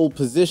have pole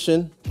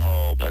position.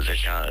 Pole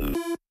position.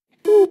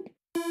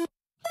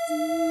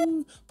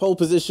 Pole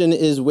position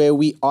is where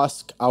we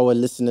ask our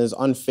listeners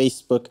on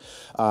Facebook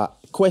a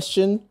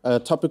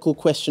topical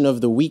question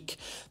of the week.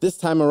 This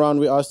time around,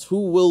 we asked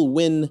who will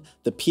win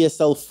the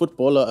PSL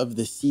Footballer of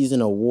the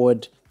Season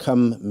award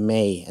come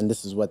May. And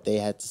this is what they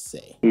had to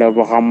say.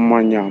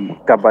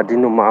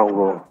 Kabadino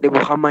Mango.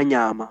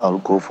 I'll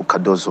go for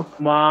Cardozo.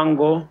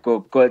 Mango.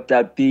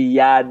 Kokota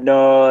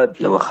Piano.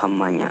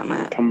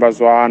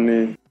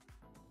 Tambazwani.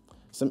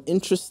 Some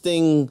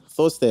interesting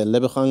thoughts there.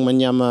 Lebogang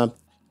Manyama,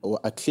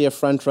 a clear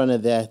front runner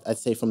there, I'd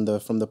say, from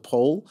the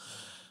poll.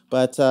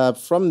 But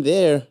from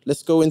there,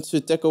 let's go into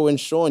Teko and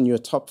Sean, your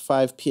top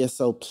 5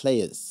 PSL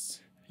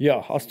players.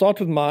 Yeah, I'll start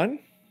with mine.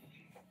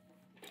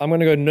 I'm going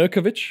to go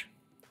Nurkovic.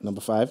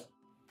 Number 5.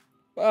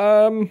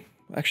 Actually,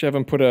 I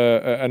haven't put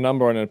a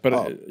number on it,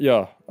 but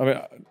yeah. I mean,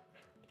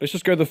 let's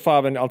just go to the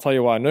 5, and I'll tell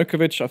you why.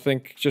 Nurkovic, I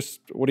think, just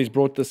what he's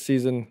brought this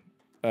season,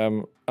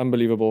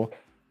 unbelievable.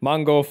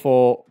 Mango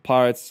for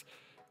Pirates.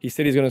 He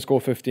said he's going to score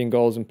 15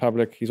 goals in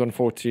public. He's on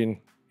 14.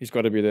 He's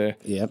got to be there.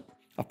 Yep.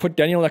 I put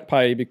Daniel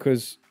Akpai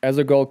because as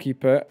a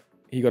goalkeeper,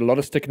 he got a lot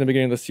of stick in the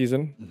beginning of the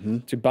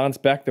season. To bounce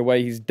back the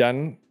way he's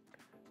done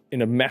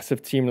in a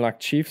massive team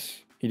like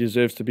Chiefs, he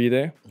deserves to be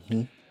there.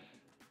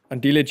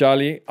 Andile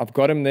Jali, I've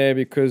got him there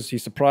because he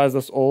surprised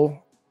us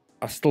all.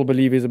 I still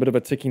believe he's a bit of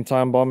a ticking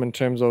time bomb in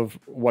terms of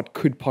what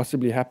could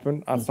possibly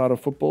happen outside of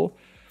football.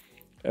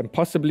 And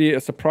possibly a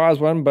surprise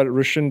one, but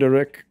Rushin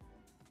Derek,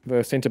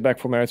 the centre-back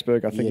for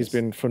Maritzburg, I think he's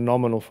been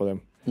phenomenal for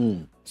them.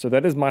 So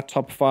that is my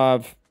top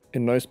 5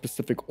 in no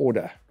specific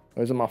order.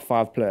 Those are my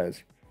 5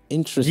 players.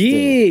 Interesting.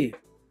 Yeah.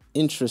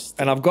 Interesting.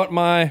 And I've got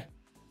my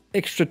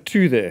extra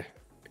 2 there.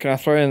 Can I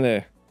throw in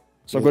there?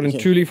 So I've got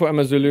Ntuli for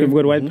Amazulu. We've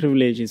got white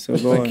privileges, so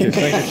go on. Thank you,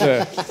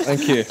 sir.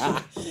 Thank you.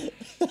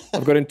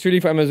 I've got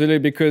Ntuli for Amazulu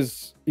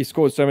because he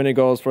scored so many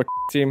goals for a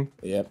team.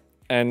 Yep.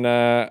 And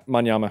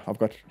Manyama I've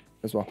got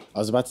as well. I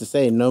was about to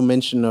say, no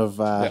mention of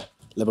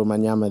Lebo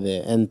Manyama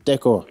there. And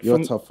Teko,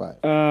 your top 5.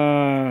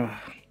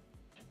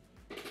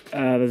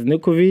 There's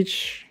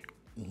Nurkovic.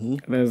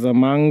 There's a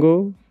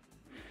Mango.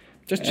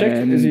 Just check.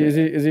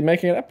 Is he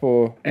making it up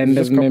or? And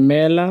there's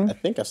Memela. I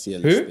think I see a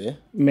list there.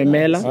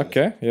 Memela.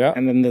 Okay, yeah.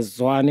 And then there's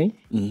Zwani.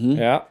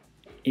 Yeah.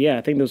 Yeah,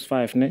 I think there's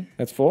 5, ne?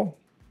 That's 4.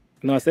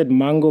 No, I said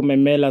Mango,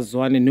 Memela,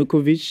 Zwani,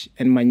 Nurkovic,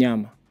 and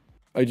Manyama.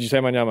 Oh, did you say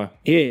Manyama?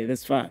 Yeah,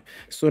 that's 5.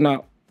 So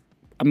now,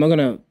 I'm not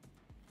gonna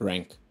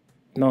rank.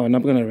 No, I'm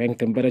not gonna rank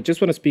them, but I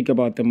just want to speak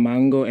about the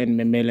Mango and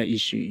Memela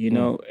issue. You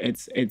know,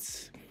 it's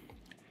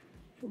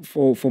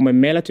for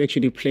Memela to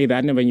actually play that.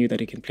 I never knew that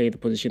he can play the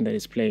position that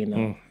he's playing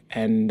now.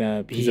 And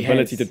his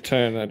ability to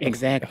turn that.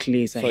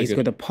 Exactly. So he's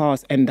got a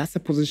pass. And that's a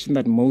position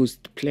that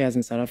most players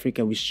in South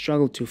Africa, we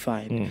struggle to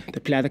find.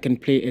 The player that can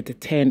play at the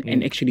 10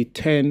 and actually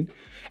turn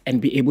and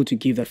be able to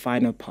give that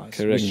final pass.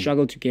 Correct. We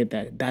struggle to get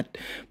that.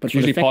 But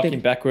usually parking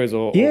backwards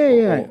or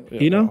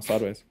you know,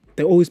 sideways.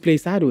 They always play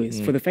sideways.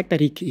 For the fact that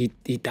he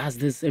does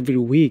this every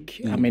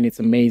week, I mean, it's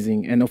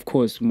amazing. And of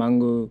course,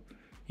 Mango,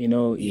 you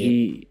know,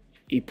 he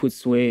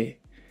puts where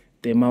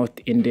the mouth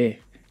in there.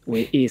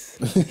 Where he is.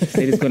 He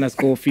said he's going to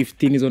score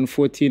 15. He's on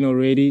 14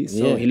 already.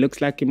 So he looks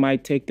like he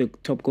might take the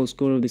top goal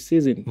scorer of the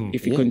season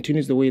if he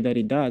continues the way that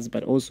he does.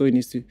 But also he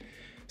needs to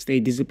stay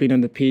disciplined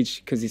on the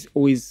pitch because he's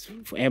always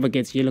forever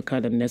gets yellow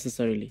card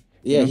unnecessarily.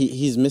 Yeah,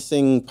 he's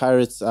missing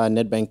Pirates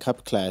Nedbank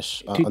Cup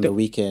clash on the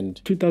weekend.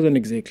 2000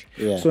 exactly.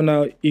 Yeah. So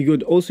now you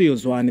got also your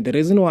Zwani. The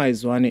reason why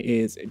Zwani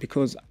is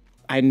because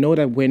I know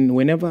that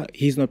whenever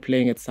he's not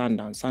playing at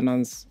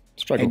Sundowns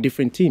struggle. A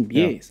different team,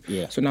 yes.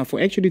 Yeah. So now for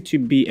actually to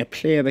be a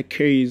player that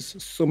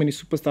carries so many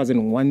superstars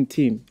in one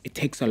team, it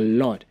takes a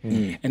lot.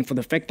 And for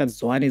the fact that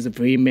Zwani is a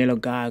very mellow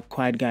guy,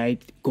 quiet guy,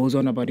 goes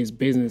on about his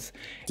business.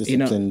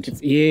 Disciplined.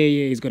 You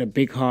know, he's got a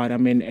big heart. I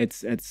mean,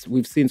 it's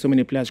we've seen so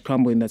many players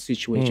crumble in that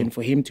situation.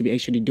 For him to be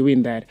actually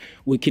doing that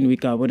week in,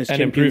 week out, whether it's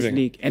Champions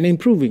League and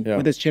improving,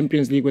 whether it's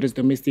Champions League, whether it's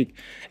domestic,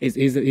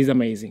 he's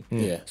amazing.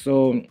 Yeah.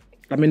 So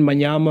I mean,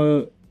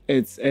 Manyama,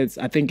 it's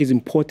I think is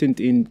important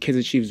in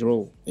Kaizer Chiefs'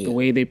 role. The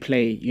way they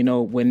play, you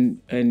know, when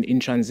and in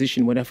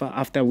transition, whenever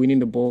after winning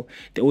the ball,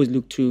 they always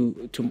look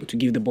to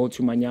give the ball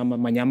to Manyama.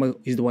 Manyama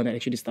is the one that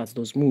actually starts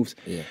those moves.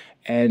 Yeah.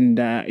 And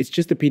it's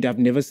just a pity. I've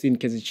never seen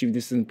Kaizer Chiefs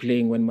this season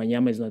playing when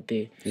Manyama is not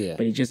there. Yeah.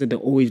 But it's just that they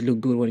always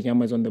look good when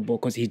Manyama is on the ball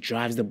because he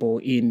drives the ball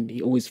in.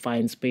 He always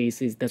finds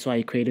spaces. That's why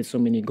he created so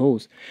many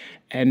goals.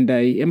 And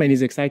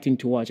he's exciting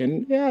to watch.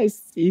 And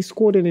he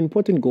scored an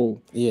important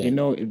goal. Yeah. You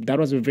know, that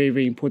was a very,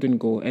 very important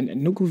goal. And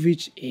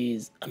Nukovic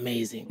is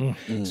amazing.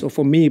 So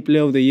for me,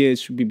 player of the year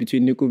should be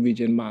between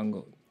Nukovic and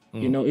Mango.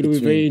 You know, it'll be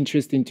very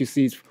interesting to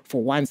see.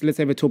 For once, let's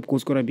have a top goal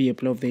scorer be a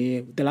player of the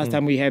year. The last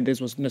time we had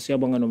this was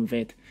Nasiabonga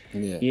Nomvet.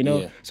 You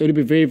know, so it'll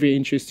be very, very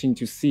interesting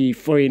to see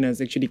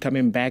foreigners actually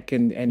coming back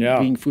and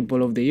being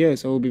football of the year.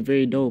 So it'll be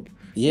very dope.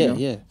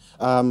 Mango's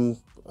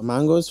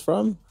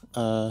from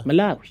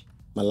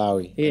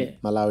Malawi. Yeah,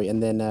 Malawi,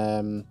 and then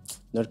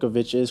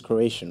Nurkovic is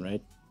Croatian,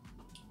 right?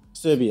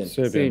 Serbian.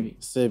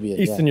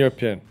 Eastern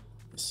European.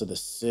 So the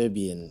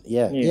Serbian,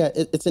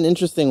 it's an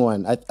interesting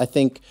one. I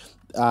think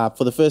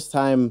for the first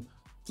time,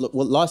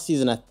 last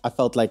season I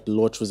felt like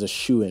Lorch was a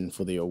shoo-in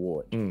for the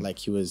award. Like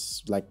he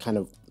was like kind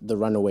of the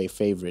runaway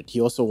favorite. He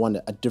also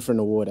won a different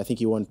award. I think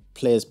he won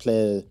Player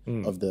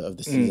of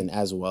the season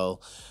as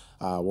well.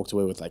 Walked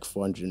away with like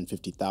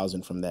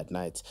 450,000 from that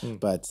night.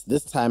 But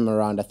this time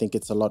around, I think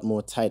it's a lot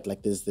more tight.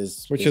 Like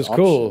there's which is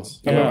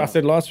options. Cool. I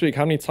said last week,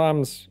 how many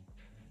times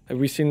have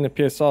we seen in the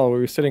PSL where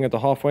we're sitting at the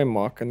halfway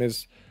mark and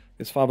there's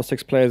 5 or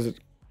 6 players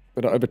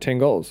that are over 10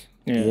 goals?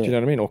 Do you know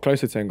what I mean? Or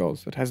close to 10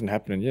 goals. It hasn't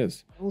happened in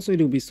years. Also, it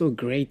will be so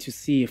great to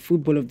see a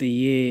Football of the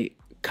Year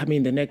come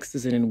in the next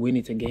season and win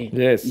it again.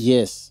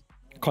 Yes.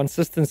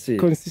 Consistency.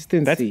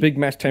 That's big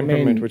match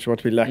temperament, which is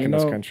what we lack in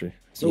this country.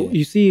 So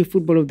you see a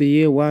Football of the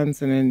Year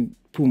once and then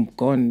boom,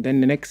 gone.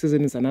 Then the next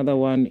season is another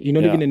one. You're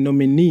not even a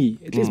nominee.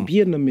 At least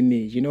be a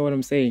nominee. You know what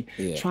I'm saying?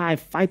 Try,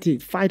 fight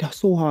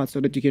so hard so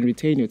that you can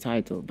retain your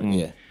title. But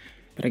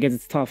I guess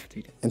it's tough,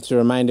 dude. And to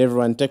remind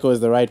everyone, Teko is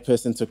the right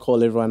person to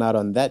call everyone out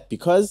on that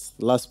because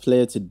the last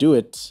player to do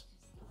it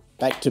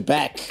back to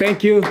back.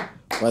 Thank you.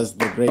 Was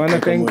the great I want to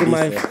thank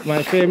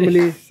my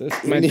family,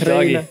 my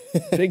trainer.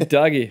 Big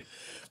doggy.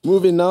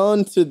 Moving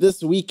on to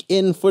this week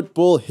in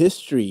football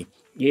history.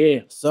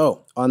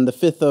 So, on the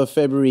 5th of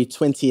February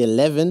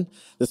 2011,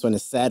 this one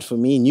is sad for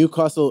me,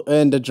 Newcastle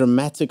earned a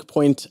dramatic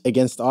point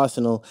against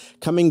Arsenal,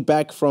 coming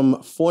back from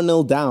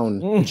 4-0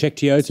 down. Check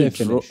Toyota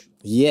finish.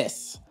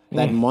 Yes.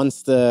 That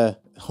monster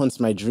haunts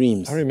my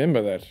dreams. I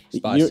remember that.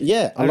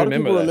 A lot of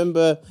people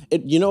remember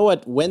it. You know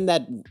what? When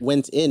that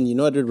went in, you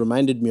know what it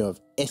reminded me of?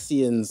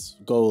 Essien's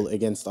goal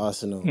against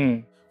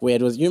Arsenal. Where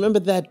it was, you remember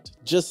that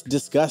just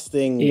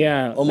disgusting,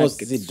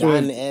 almost like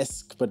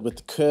Zidane-esque, but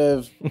with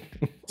curve.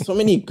 So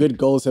many good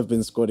goals have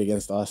been scored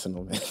against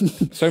Arsenal, man.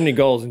 So many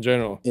goals in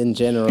general.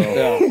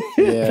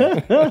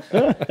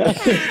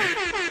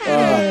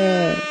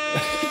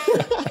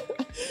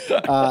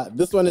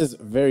 This one is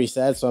very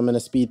sad, so I'm going to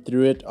speed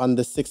through it. On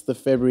the 6th of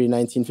February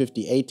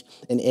 1958,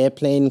 an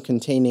airplane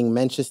containing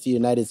Manchester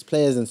United's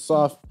players and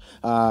staff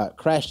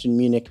crashed in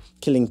Munich,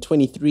 killing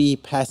 23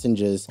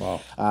 passengers.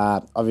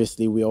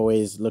 Obviously, we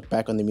always look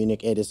back on the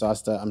Munich air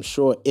disaster. I'm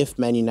sure if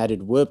Man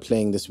United were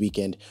playing this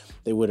weekend,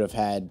 they would have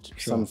had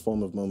some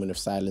form of moment of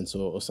silence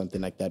or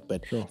something like that.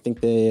 But I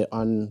think they're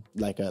on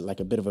like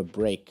a bit of a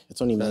break.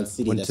 It's only Man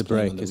City that's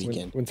playing on the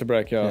weekend. Winter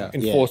break,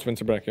 enforced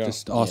winter break,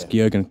 Just ask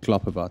Jurgen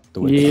Klopp about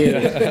the winter.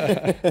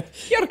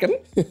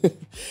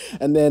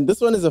 And then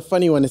this one is a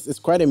funny one. It's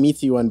quite a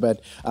meaty one,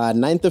 but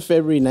 9th of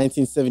February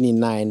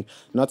 1979,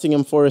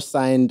 Nottingham Forest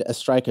signed a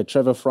striker,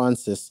 Trevor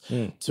Francis,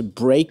 to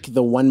break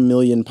the £1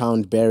 million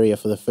barrier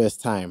for the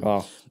first time.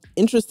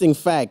 Interesting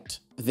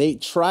fact, they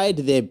tried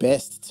their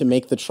best to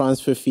make the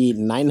transfer fee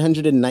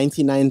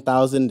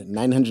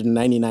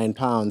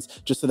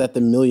 £999,999 just so that the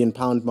 £1 million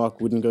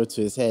mark wouldn't go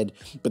to his head.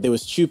 But they were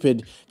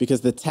stupid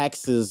because the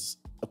taxes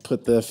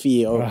put the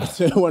fee over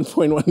to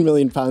 £1.1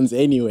 million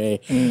anyway.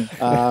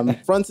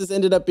 Francis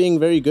ended up being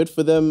very good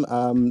for them,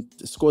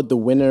 scored the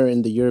winner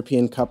in the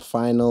European Cup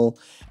final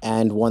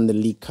and won the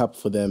League Cup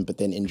for them, but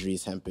then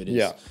injuries hampered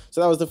it.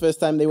 So that was the first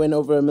time they went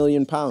over £1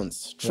 million.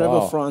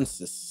 Trevor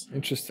Francis.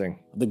 Interesting.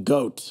 The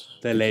GOAT.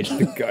 The legend.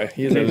 The guy.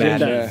 He's a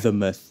legend. The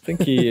myth. I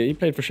think he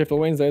played for Sheffield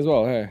Wednesday as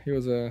well. Hey, he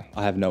was a...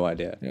 I have no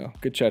idea.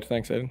 Good chat.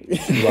 Thanks, Aiden.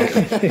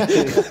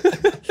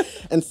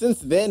 And since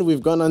then,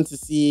 we've gone on to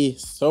see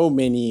so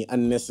many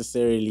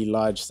unnecessarily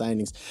large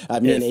signings.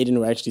 Me and Aiden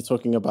were actually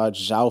talking about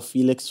João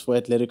Felix for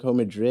Atletico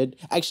Madrid.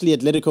 Actually,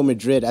 Atletico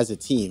Madrid as a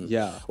team.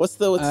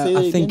 What's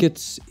I think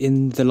it's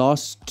in the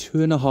last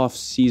 2.5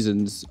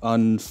 seasons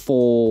on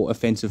 4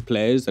 offensive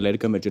players.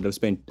 Atletico Madrid have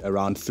spent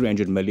around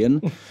 300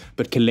 million,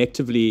 but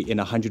collectively in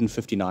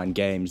 159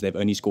 games, they've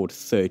only scored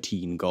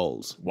 13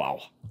 goals.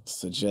 Wow.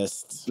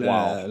 Suggests.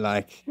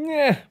 Bang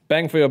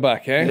for your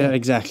buck, eh? Yeah,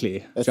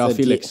 exactly. João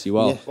Felix, you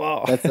are. Wow.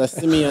 That's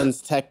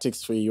Simeon's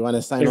tactics for you. You want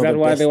to sign Is all that the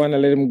why best... they want to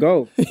let him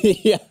go?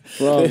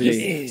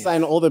 Probably.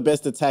 Sign all the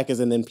best attackers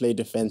and then play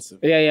defensive.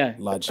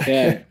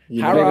 Logic.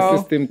 You know the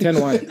system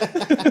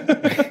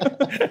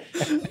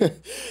 10-1.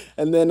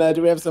 And then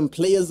do we have some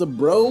players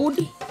abroad?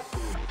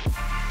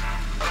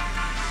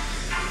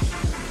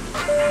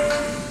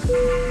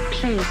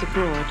 Players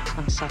Abroad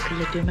on Soccer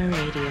Laduma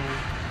Radio.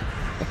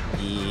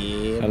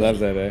 Yeah, I love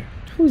that, eh?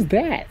 Who's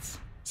that?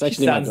 It's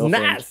actually my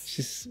girlfriend.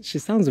 She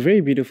sounds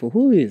very beautiful.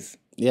 Who is?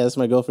 Yeah, that's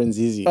my girlfriend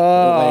Zizi.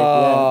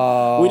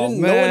 Oh, we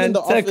didn't. No one in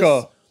the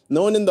Teko. office.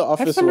 No one in the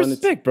office Have some wanted.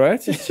 respect, bro.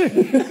 It's just chick.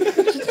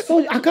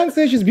 So I can't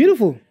say she's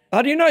beautiful.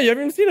 How do you know? You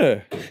haven't even seen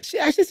her.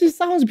 She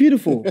sounds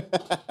beautiful.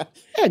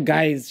 Yeah,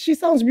 guys, she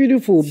sounds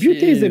beautiful.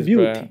 Beauty is a is,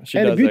 beauty, bruh. She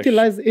and does beauty actually.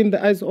 lies in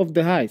the eyes of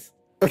the eyes.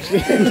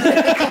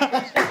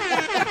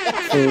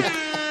 So,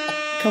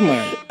 come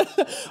on.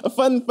 A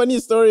funny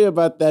story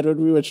about that.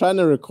 When we were trying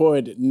to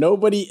record,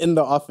 nobody in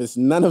the office,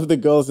 none of the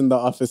girls in the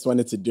office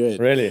wanted to do it.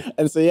 Really?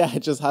 And so yeah, I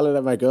just hollered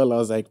at my girl. I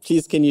was like,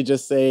 "Please, can you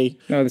just say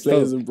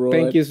Players Abroad?"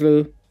 Thank you,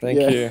 Slu.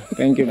 Thank you.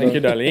 Thank you, Thank you,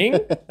 darling.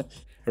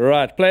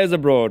 Right, Players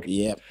Abroad.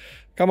 Yep.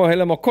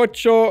 Kamohela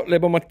Mokocho,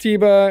 Lebo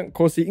Matiba,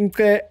 Kosi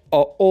Intre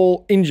are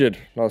all injured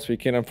last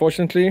weekend,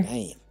 unfortunately.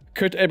 Damn.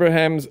 Kurt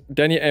Abrahams,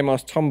 Danny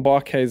Amos, Tom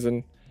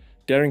Barkhazen,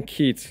 Darren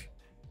Keat,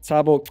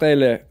 Tsabo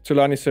Qele,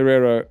 Tulani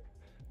Serrero,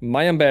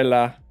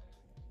 Mayambela,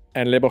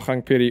 and Lebo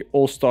Khangpiri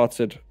all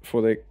started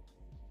for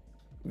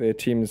their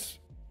teams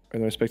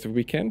in the respective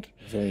weekend.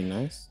 Very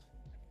nice.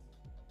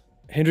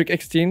 Hendrik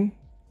Ekstein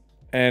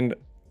and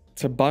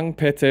Tabang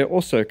Pete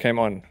also came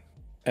on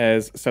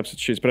as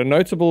substitutes. But a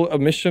notable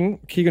omission,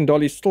 Keegan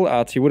Dolly's still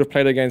out. He would have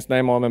played against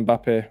Neymar and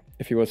Mbappe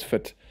if he was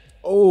fit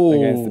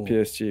against the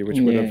PSG, which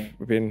would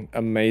have been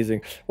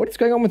amazing. What is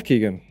going on with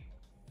Keegan?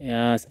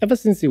 Yeah, ever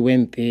since he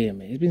went there,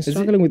 man, he's been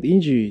struggling with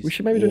injuries. We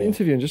should maybe do an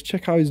interview and just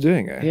check how he's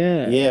doing.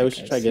 Eh? Yeah, we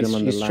should try to get him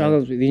on the He line.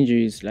 struggles with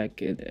injuries, like,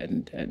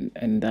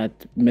 and that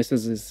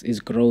messes his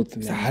growth.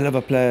 He's a hell of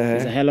a player.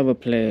 He's a hell of a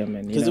player,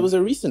 man. Because it was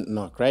a recent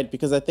knock, right?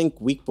 Because I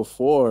think week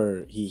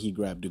before he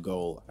grabbed a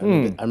goal. I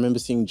remember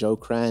seeing Joe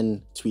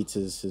Cran tweet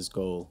his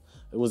goal.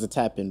 It was a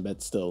tap in,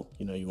 but still,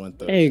 you want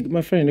those. Hey,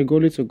 my friend, a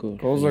goal is a goal.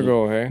 Goals are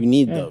goal, hey? We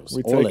need those.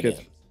 We all take of it.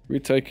 them. We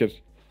take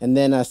it. And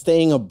then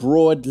staying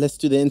abroad, let's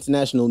do the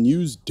international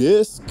news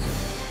disc.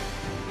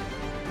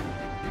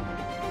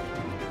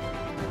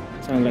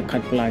 Sounds like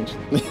cut blanche.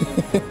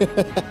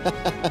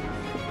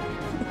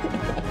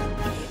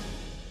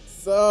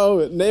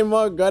 So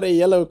Neymar got a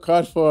yellow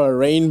card for a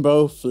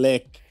rainbow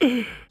flick.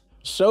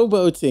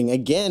 Showboating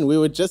again. We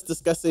were just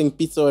discussing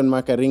Pitso and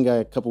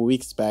Makaringa a couple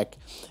weeks back,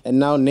 and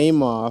now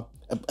Neymar.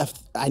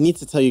 I need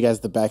to tell you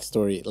guys the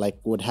backstory, like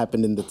what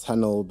happened in the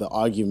tunnel, the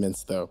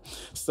arguments though.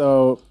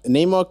 So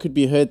Neymar could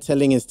be heard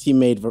telling his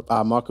teammate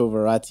Marco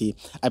Verratti,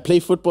 "I play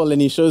football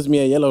and he shows me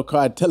a yellow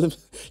card. Tell him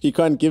he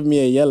can't give me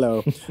a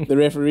yellow." The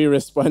referee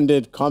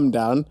responded, "Calm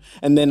down."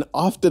 And then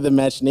after the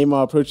match,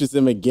 Neymar approaches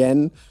him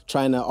again,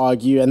 trying to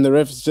argue, and the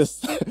ref's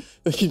just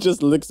he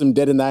just looks him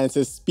dead in the eye and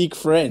says, "Speak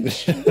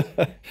French."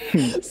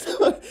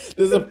 So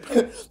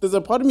there's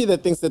a part of me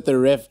that thinks that the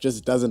ref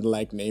just doesn't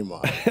like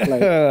Neymar.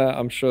 Like,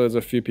 I'm sure there's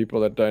a few people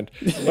that don't.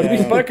 But we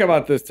spoke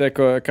about this,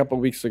 Teko, a couple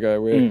of weeks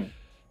ago, where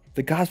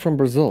the guy's from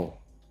Brazil.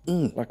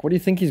 Like, what do you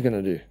think he's going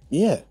to do?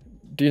 Yeah.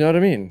 Do you know what I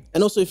mean?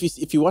 And also,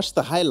 if you watch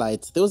the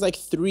highlights, there was like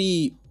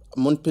 3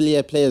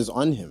 Montpellier players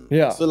on him.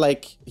 Yeah. So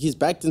like, he's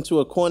backed into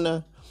a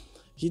corner.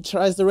 He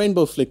tries the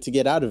rainbow flick to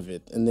get out of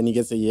it, and then he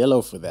gets a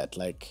yellow for that.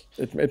 Like,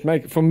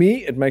 for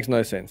me, it makes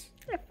no sense.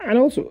 And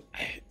also,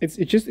 it's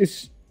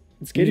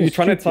getting You're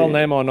trying to tell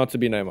stupid. Neymar not to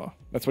be Neymar.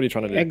 That's what you're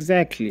trying to do.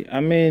 Exactly.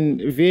 I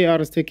mean, VAR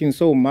is taking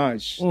so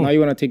much. Now you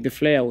want to take the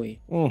flair away.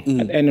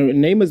 And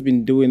Neymar's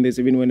been doing this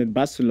even when at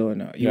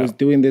Barcelona. He was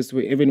doing this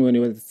even when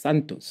he was at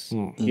Santos,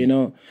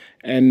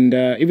 And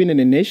even in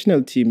the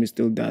national team, he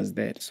still does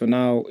that. So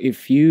now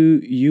if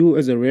you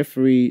as a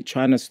referee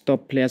trying to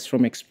stop players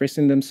from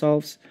expressing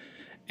themselves,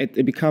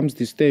 it becomes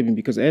disturbing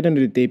because at the end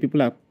of the day,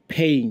 people are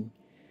paying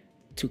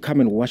to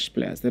come and watch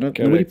players.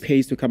 Nobody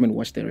pays to come and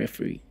watch the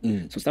referee.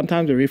 So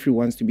sometimes the referee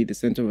wants to be the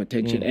center of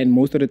attention, and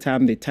most of the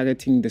time they're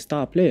targeting the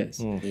star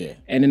players.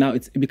 And now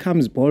it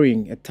becomes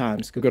boring at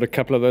times. We've got a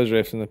couple of those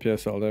refs in the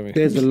PSL, don't we?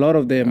 There's a lot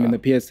of them in the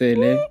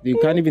PSL. You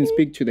can't even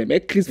speak to them.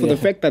 At least for the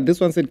fact that this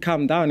one said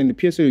calm down, in the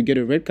PSL you get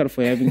a red card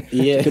for having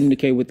to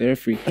communicate with the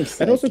referee.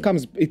 It also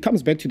comes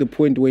back to the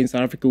point where in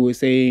South Africa we're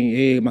saying,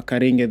 hey,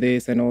 Makaringa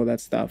this and all that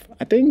stuff.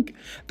 I think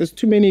there's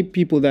too many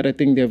people that I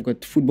think they've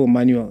got football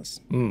manuals.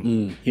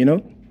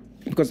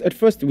 Because at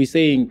first we're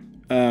saying,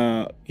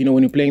 when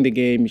you're playing the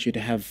game, you should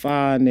have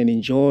fun and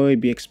enjoy,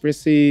 be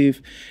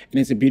expressive, and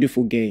it's a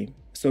beautiful game.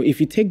 So if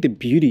you take the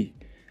beauty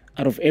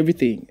out of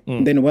everything,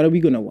 then what are we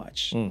going to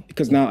watch?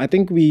 Because now I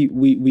think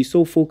we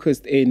so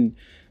focused in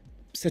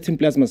certain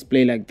players must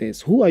play like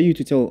this. Who are you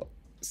to tell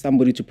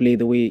somebody to play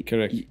the way?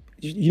 Correct.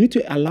 You need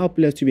to allow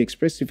players to be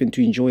expressive and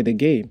to enjoy the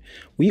game.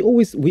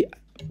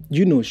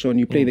 Sean,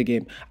 you play the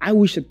game. I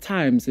wish at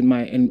times in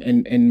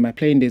my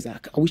playing days, I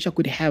wish I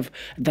could have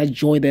that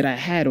joy that I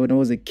had when I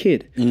was a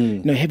kid.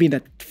 Having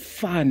that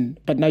fun.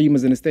 But now you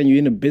must understand you're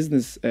in a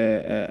business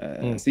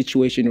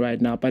situation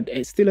right now. But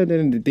still at the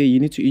end of the day,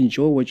 you need to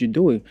enjoy what you're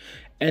doing.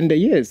 And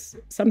yes,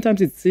 sometimes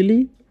it's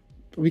silly.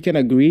 We can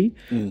agree.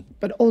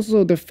 But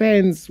also the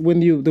fans, when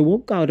they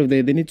walk out of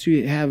there, they need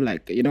to have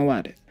like, you know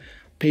what?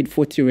 paid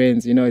 40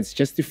 rands, you know, it's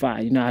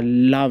justified. You know, I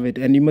love it.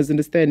 And you must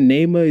understand,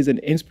 Neymar is an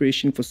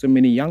inspiration for so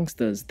many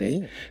youngsters there.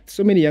 Yeah.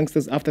 So many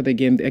youngsters after the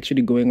game, they're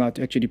actually going out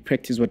to actually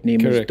practice what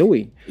Neymar is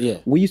doing. Yeah.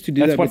 We used to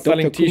do that with Dr.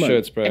 selling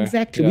t-shirts, bro.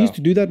 Exactly. We used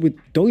to do that with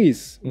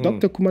Dois.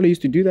 Dr. Kumalo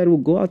used to do that. We'll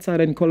go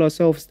outside and call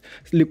ourselves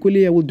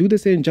Likulia. We'll do the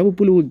same.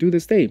 Jabupulu will do the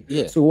same.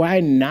 Yeah. So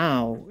why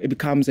now it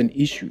becomes an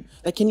issue?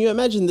 Like, can you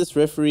imagine this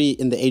referee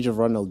in the age of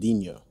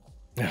Ronaldinho?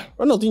 Yeah.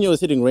 Ronaldinho was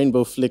hitting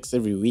rainbow flicks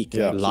every week.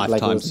 Yeah,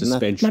 lifetime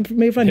suspension.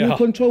 My friend, he'll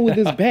control with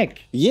his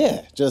back.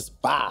 Yeah,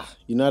 just bah.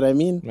 You know what I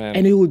mean? Man.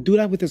 And he will do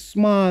that with a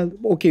smile.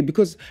 Okay,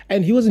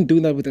 and he wasn't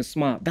doing that with a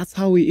smile. That's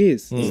how he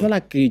is. It's not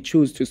like he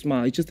chose to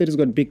smile. It's just that he's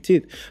got big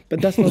teeth. But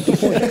that's not the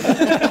point.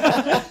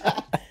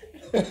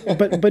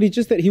 But it's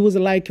just that he was a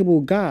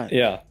likable guy.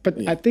 Yeah. But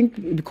I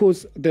think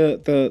because they're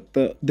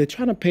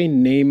trying to paint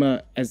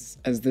Neymar as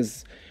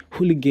this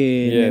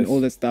hooligan and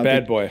all that stuff.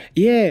 Bad boy.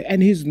 Yeah,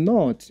 and he's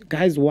not.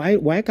 Guys,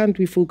 why can't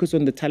we focus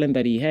on the talent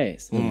that he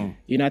has?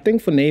 You know, I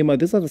think for Neymar,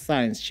 these are the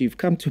signs, Chief.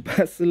 Come to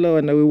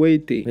Barcelona, we're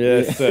waiting.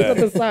 Yes, These are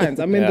the signs.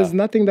 I mean, there's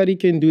nothing that he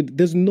can do.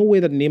 There's no way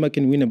that Neymar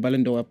can win a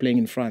Ballon d'Or playing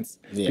in France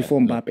before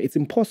Mbappe. It's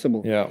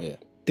impossible. Yeah.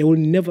 They will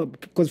never,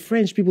 because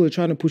French people are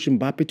trying to push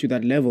Mbappe to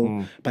that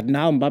level. But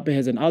now Mbappe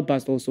has an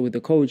outburst also with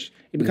the coach.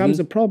 It becomes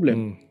a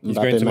problem. He's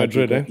going to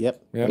Madrid, eh?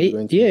 Yep.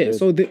 Yeah,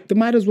 so they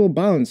might as well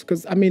bounce.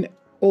 Because, I mean,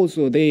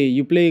 also,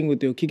 you're playing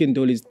with your Kick and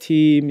Dolly's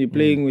team, you're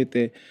playing with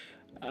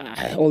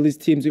all these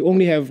teams. You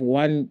only have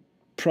one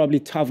probably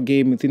tough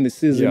game within the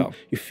season. Yeah.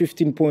 You're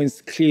 15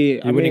 points clear.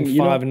 You're winning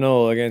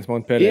 5-0 against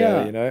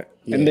Montpellier, you know?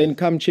 Yeah. And then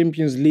come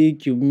Champions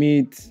League, you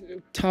meet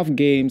tough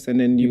games,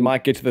 and then you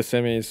might get to the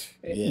semis.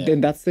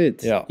 Then that's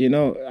it. Yeah. You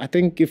know, I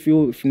think if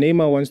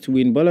Neymar wants to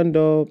win Ballon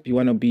d'Or, you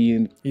want to be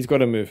in he's got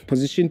to move.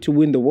 Position to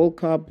win the World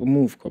Cup,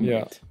 move.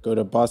 Go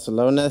to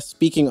Barcelona.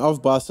 Speaking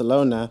of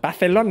Barcelona,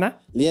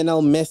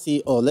 Lionel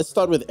Messi, let's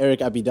start with Eric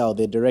Abidal,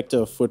 the director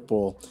of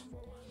football.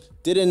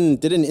 Did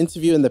an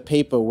interview in the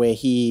paper where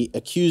he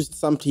accused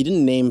he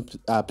didn't name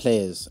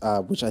players,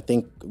 which I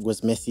think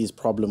was Messi's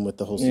problem with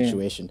the whole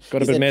situation.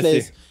 Got a bit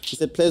messy. He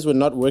said players were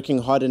not working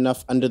hard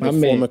enough under the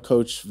former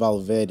coach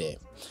Valverde.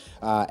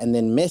 And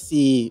then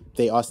Messi,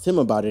 they asked him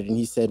about it, and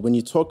he said, when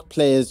you talk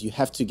players, you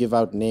have to give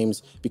out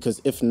names, because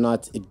if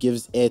not, it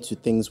gives air to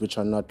things which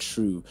are not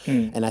true.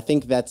 And I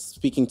think that's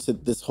speaking to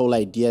this whole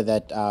idea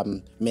that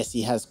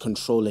Messi has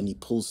control and he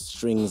pulls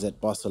strings at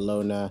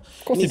Barcelona.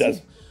 Of course he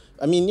does.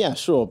 I mean, yeah,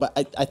 sure. But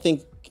I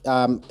think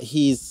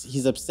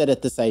he's upset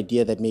at this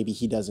idea that maybe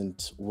he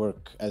doesn't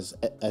work as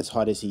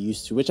hard as he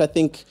used to, which I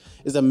think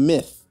is a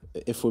myth,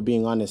 if we're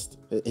being honest.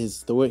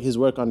 His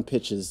work on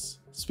pitches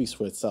speaks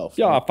for itself.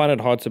 Yeah, right? I find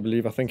it hard to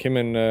believe. I think him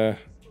and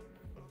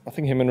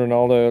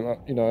Ronaldo,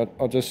 you know,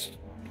 are just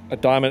a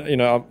diamond, you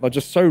know, are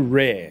just so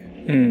rare.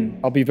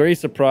 I'll be very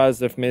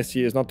surprised if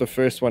Messi is not the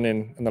first one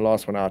in and the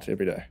last one out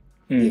every day.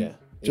 Yeah.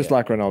 Just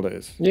like Ronaldo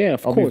is. Yeah,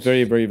 of course. I'll be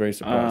very, very, very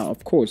surprised.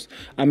 Of course.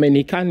 I mean,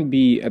 he can't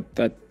be at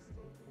that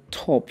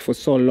top for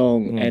so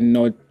long and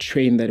not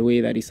train that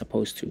way that he's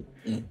supposed to.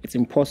 It's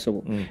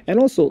impossible. And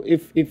also,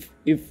 if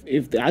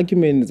the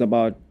argument is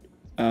about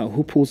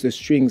who pulls the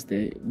strings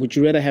there, would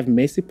you rather have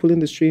Messi pulling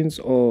the strings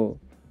or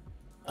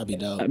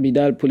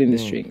Abidal pulling the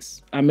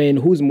strings? I mean,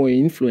 who's more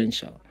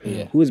influential?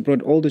 Who has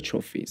brought all the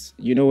trophies?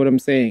 You know what I'm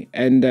saying?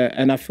 And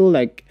I feel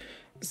like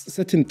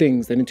certain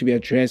things that need to be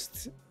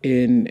addressed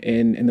in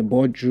the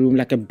boardroom,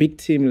 like a big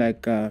team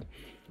like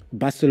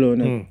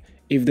Barcelona.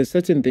 If there's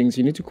certain things,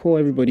 you need to call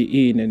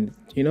everybody in, and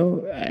you know,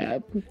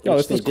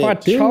 this is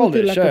quite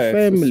childish. Like a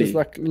family. It's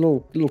like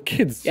little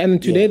kids. And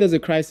today there's a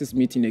crisis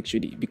meeting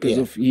actually because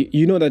of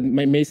you know that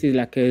Messi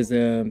has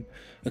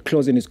a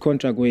clause in his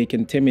contract where he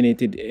can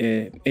terminate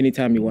it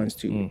anytime he wants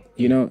to.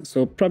 You know,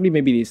 so probably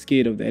maybe they're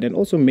scared of that. And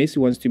also Messi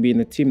wants to be in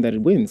a team that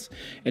wins.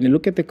 And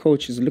look at the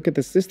coaches, look at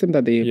the system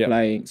that they're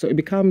applying. So it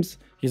becomes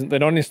they're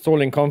not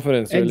installing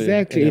confidence really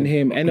exactly in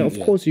him. And of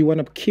course you want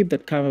to keep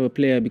that kind of a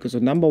player because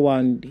of number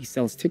one, he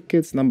sells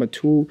tickets. Number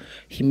two,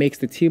 he makes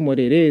the team what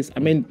it is. I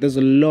mean, there's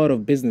a lot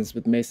of business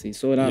with Messi.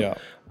 So now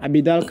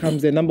Abidal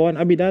comes in. Number one,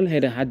 Abidal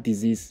had a heart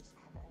disease.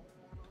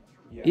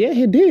 Yeah,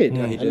 he did.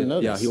 Yeah, he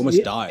did. Yeah, he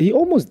almost died. He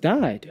almost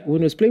died.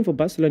 When he was playing for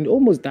Barcelona, he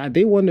almost died.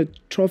 They won a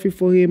trophy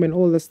for him and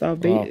all the stuff.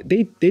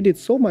 They did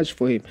so much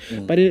for him.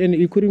 But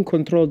he couldn't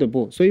control the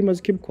ball. So he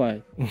must keep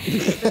quiet.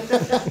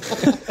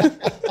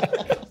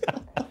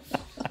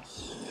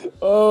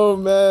 Oh,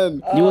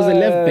 man. He was a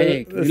left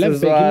back. This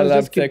is why I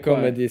love Teko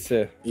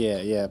Medise.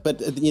 Yeah.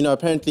 But, you know,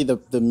 apparently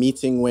the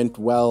meeting went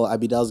well.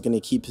 Abidal's going to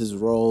keep his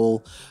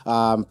role.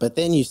 But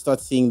then you start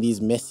seeing these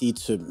Messi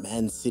to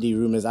Man City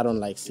rumors. I don't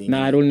like seeing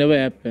it will never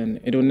happen.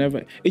 It'll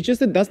never. It's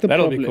just that's the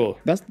That'll problem. Be cool.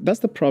 That's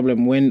the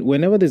problem.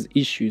 Whenever there's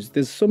issues,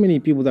 there's so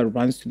many people that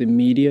runs to the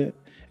media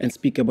and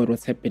speak about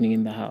what's happening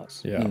in the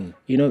house. Yeah.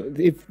 You know,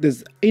 if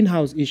there's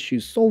in-house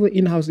issues, solve the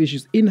in-house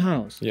issues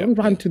in-house. Don't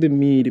run to the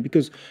media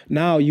because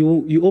now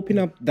you open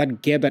up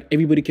that gap that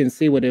everybody can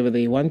say whatever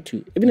they want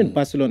to. Even in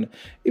Barcelona,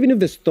 even if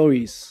the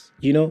stories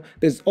You know,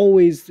 there's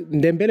always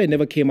Dembele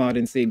never came out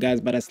and say, guys,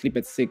 but I sleep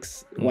at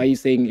 6. Why are you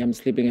saying I'm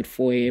sleeping at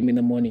 4 a.m. in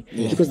the morning?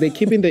 Because they're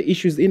keeping the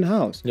issues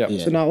in-house.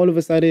 So now all of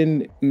a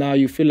sudden, now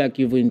you feel like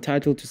you're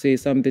entitled to say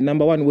something.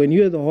 Number one, when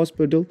you're at the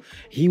hospital,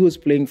 he was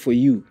playing for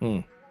you.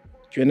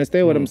 Do you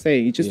understand what I'm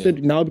saying? It's just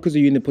that now because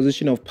you're in a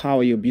position of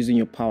power, you're abusing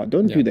your power.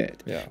 Don't do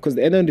that. Because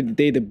at the end of the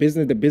day, the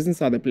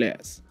business are the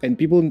players. And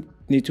people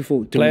need to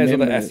players are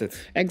the assets.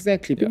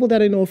 Exactly. People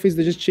that are in office,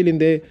 they're just chilling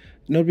there,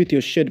 not with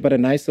your shit, but a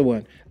nicer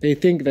one. They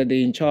think that they're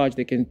in charge.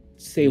 They can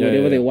say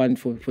whatever they want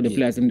for the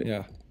players.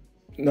 And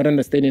not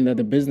understanding that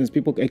the business,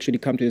 people actually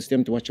come to the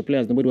stadium to watch the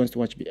players. Nobody wants to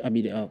watch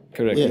Abidal.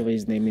 Correct. Whatever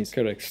his name is.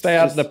 Correct. Stay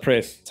out of the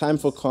press. Time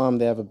for calm.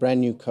 They have a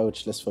brand new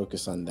coach. Let's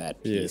focus on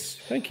that, please. Yes.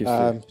 Thank you,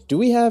 Steve. Do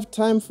we have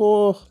time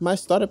for my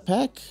starter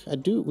pack?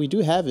 We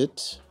do have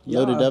it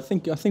loaded up. I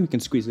think we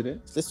can squeeze it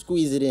in. Let's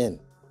squeeze it in.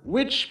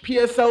 Which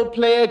PSL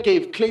player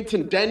gave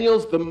Clayton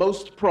Daniels the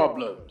most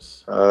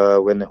problems?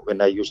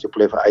 When I used to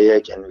play for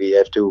Ajax and we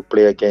have to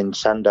play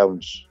against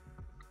Sundowns,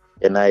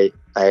 and I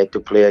had to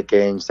play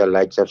against the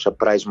likes of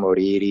Surprise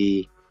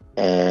Moriri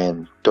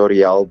and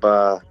Tori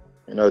Alba.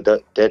 You know,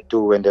 that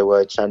too, when they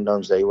were at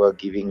Sundowns, they were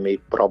giving me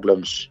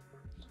problems.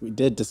 We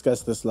did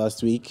discuss this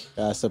last week.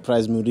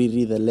 Surprise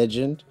Moriri, the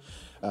legend.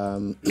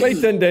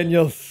 Clayton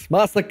Daniels,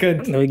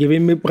 massacred. No,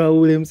 giving me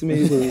problems,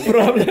 maybe.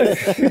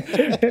 Problems.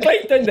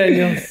 Clayton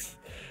Daniels.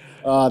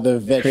 The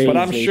veteran. But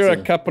I'm sure a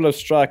couple of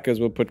strikers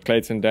will put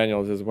Clayton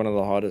Daniels as one of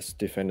the hardest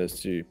defenders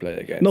to play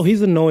against. No,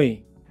 he's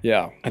annoying.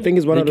 Yeah, I think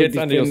it's one of the. He gets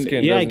under your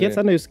skin. Yeah, he gets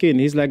under your skin.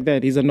 He's like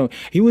that. He's annoying.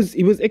 He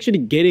was actually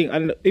getting,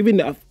 and even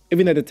at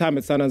the time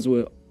at Sundowns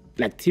were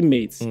like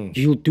teammates.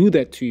 He'll do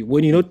that to you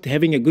when you're not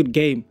having a good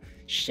game.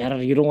 Shut up!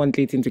 You don't want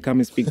Clayton to come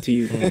and speak to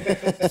you.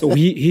 So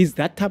he's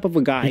that type of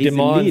a guy. He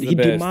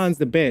demands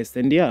the best,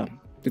 and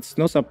it's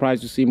no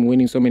surprise to see him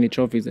winning so many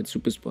trophies at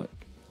SuperSport.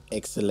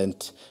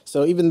 Excellent.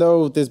 So even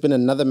though there's been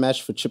another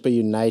match for Chippa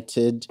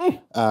United,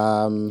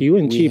 you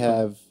and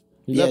Chippa.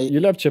 You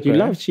love Chippa. You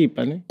love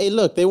Chippa, ne? Hey,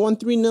 look, they won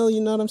 3-0, you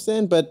know what I'm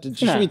saying? But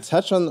should we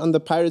touch on the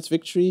Pirates'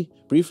 victory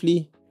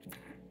briefly?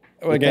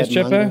 Against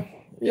Chippa?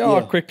 Yeah,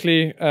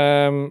 quickly.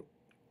 Chippa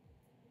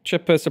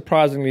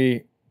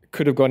surprisingly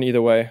could have gone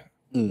either way.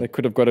 They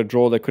could have got a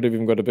draw. They could have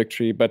even got a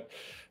victory. But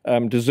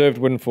deserved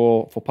win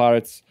for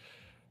Pirates.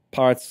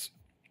 Pirates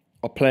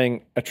are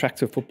playing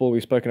attractive football.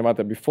 We've spoken about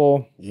that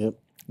before. Yep.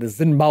 The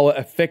Zimbabwe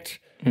effect,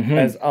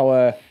 as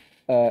our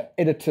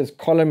editor's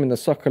column in the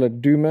Soccer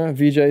Laduma,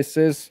 VJ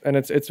says, and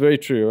it's very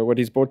true. What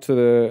he's brought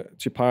to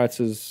Pirates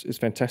is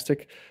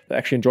fantastic. They're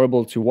actually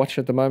enjoyable to watch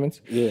at the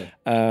moment. Yeah.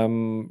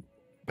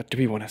 But do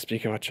we want to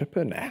speak about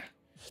Chippa? Nah.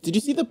 Did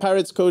you see the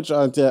Pirates coach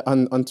on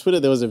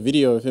Twitter? There was a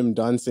video of him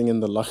dancing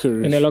in the locker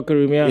room. In the locker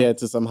room, yeah. Yeah,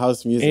 to some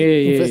house music.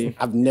 Yeah.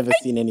 I've never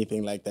seen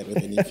anything like that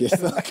with any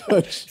PSL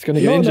coach. It's going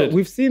to get injured. No,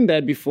 we've seen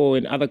that before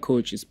in other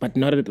coaches, but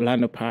not at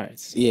Orlando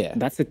Pirates. Yeah.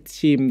 That's a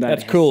team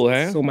that's cool,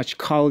 eh? So much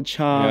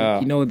culture,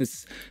 you know,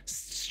 this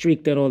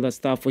strict and all that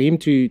stuff. For him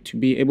to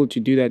be able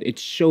to do that, it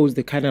shows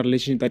the kind of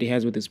relationship that he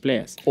has with his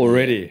players.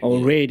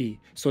 Already.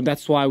 So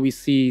that's why we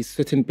see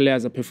certain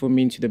players are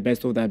performing to the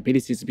best of their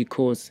abilities,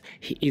 because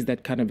he is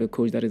that kind of a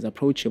coach that is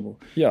approachable.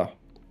 Yeah.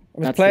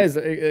 His players,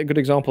 a good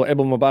example,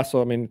 Ebel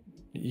Mabaso, I mean,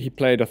 he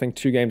played, I think,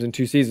 2 games in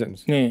 2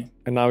 seasons. Yeah.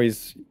 And now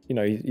he's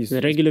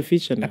a regular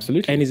feature now.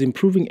 Absolutely. And he's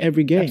improving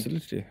every game.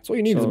 Absolutely. That's all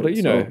you need is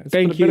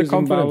thank a bit of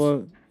confidence.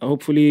 Zimbabwe.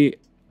 Hopefully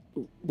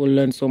we'll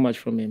learn so much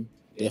from him.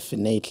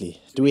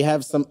 Definitely. Do we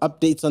have some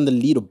updates on the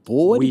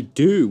leaderboard?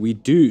 We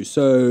do.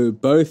 So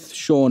both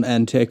Sean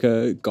and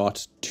Teko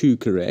got 2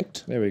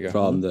 correct. There we go.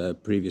 From the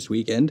previous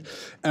weekend.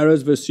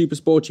 Arrows versus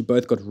SuperSport, you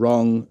both got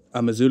wrong.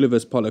 Amazulu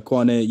versus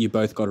Polokwane, you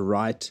both got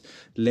right.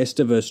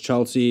 Leicester versus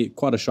Chelsea,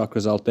 quite a shock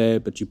result there,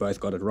 but you both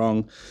got it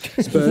wrong.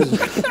 Spurs,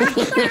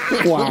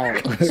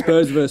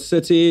 Spurs versus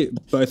City,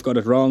 both got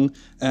it wrong.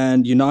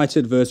 And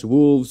United versus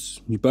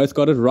Wolves, you both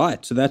got it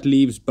right. So that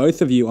leaves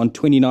both of you on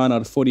 29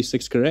 out of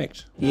 46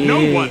 correct.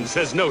 No one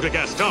says no to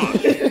Gaston.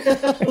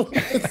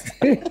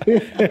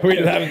 We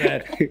love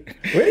that.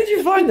 Where did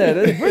you find that?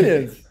 That's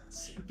brilliant.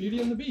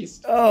 Beauty and the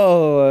Beast.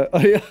 Oh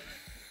yeah.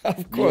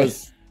 Of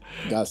course.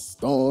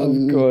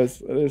 Gaston. Of course.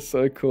 That is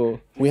so cool.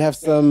 We have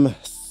some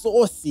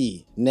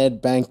saucy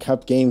Nedbank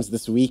Cup games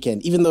this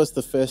weekend, even though it's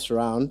the first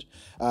round.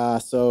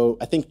 So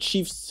I think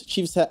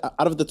Chiefs out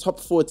of the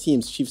top 4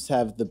 teams, Chiefs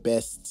have the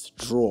best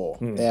draw.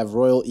 They have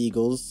Royal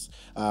Eagles,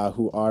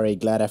 who are a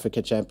Glad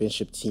Africa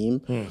Championship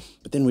team.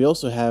 But then we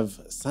also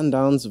have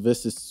Sundowns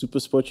versus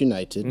SuperSport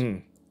United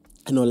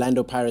and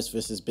Orlando Pirates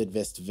versus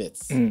Bidvest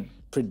Wits.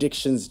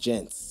 Predictions,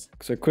 gents.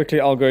 So quickly,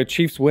 I'll go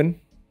Chiefs win.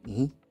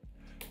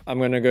 I'm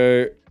going to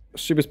go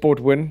SuperSport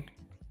win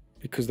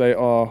because they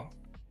are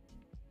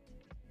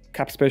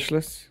cup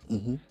specialists.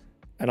 And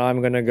I'm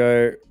going to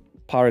go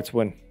Pirates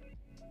win.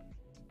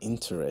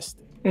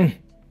 Interesting.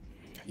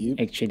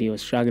 Actually, I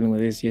was struggling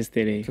with this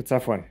yesterday. It's a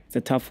tough one. It's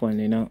a tough one,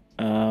 you know.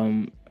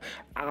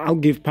 I'll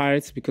give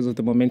Pirates because of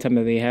the momentum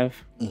that they have.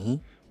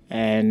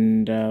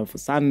 And for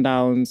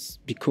Sundowns,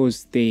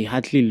 because they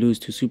hardly lose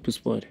to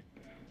SuperSport.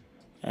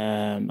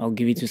 I'll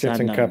give it to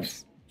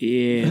Sundowns.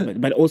 Yeah,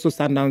 but also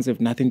Sundowns have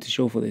nothing to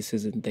show for this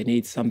season. They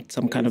need some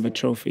kind of a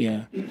trophy.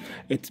 Yeah,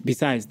 it's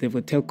besides they've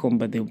got Telkom,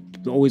 but they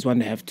always want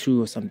to have 2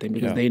 or something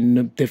because they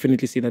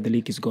definitely see that the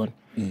league is gone.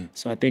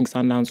 So I think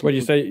Sundowns. What do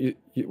you say?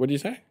 What do you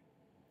say?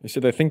 You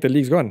said they think the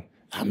league's gone.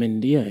 I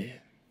mean, yeah,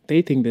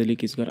 they think the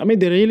league is gone. I mean,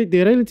 the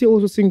reality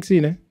also sinks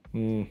in.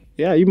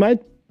 Yeah, you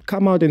might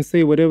come out and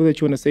say whatever that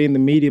you want to say in the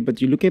media,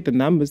 but you look at the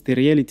numbers, the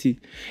reality.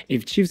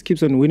 If Chiefs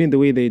keeps on winning the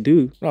way they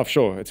do, oh,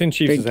 sure, it's in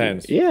Chiefs'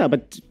 hands. Yeah,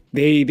 but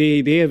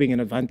they're having an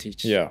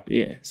advantage. Yeah.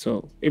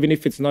 So even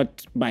if it's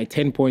not by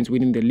 10 points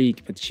winning the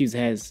league, but Chiefs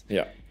has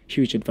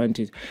huge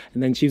advantage.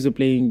 And then Chiefs are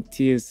playing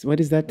TS. What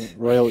is that?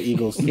 Royal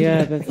Eagles.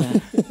 Yeah, that's.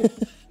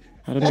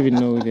 I don't even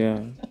know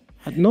their.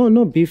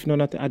 No beef, no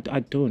nothing. I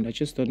don't. I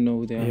just don't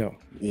know their.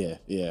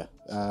 Yeah.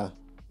 No,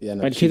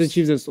 but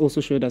Chiefs has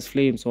also showed us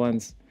flames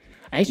once.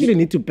 I actually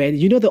need to bet.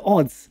 You know the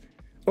odds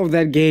of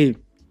that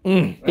game.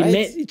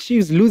 Right?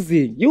 Chiefs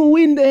losing. You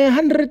win the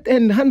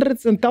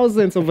hundreds and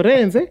thousands of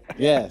rands, eh?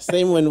 Yeah,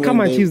 same when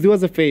Come on, Chiefs, do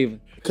us a favor.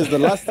 Because the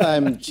last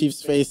time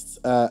Chiefs faced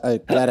a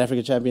Glad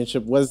Africa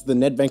Championship was the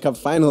Nedbank Cup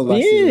final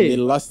last season. They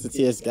lost to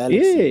TS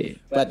Galaxy.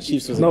 But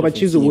Chiefs was but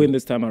Chiefs will win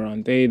this time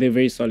around. They're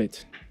very solid.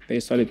 They're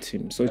a solid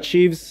team. So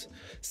Chiefs,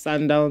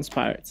 Sundowns,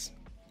 Pirates.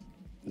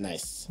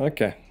 Nice.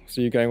 Okay,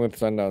 so you're going with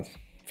Sundowns.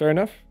 Fair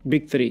enough.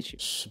 Big 3.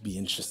 Chiefs. Should be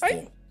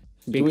interesting.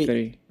 Big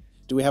 3.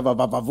 Do we have a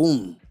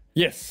babavoom?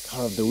 Yes.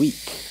 Car of the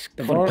week.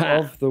 Car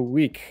of the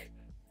week,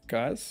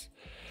 guys.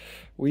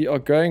 We are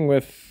going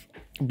with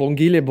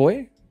Bongile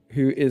Boy,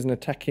 who is an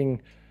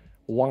attacking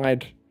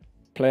wide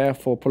player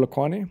for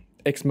Polokwane.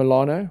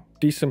 Ex-Milano,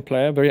 decent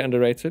player, very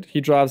underrated. He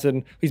drives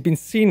in, he's been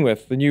seen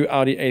with the new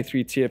Audi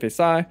A3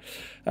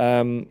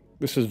 TFSI.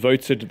 This was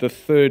voted the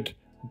 3rd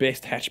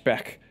best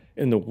hatchback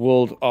in the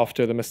world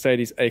after the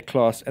Mercedes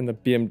A-Class and the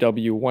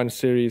BMW 1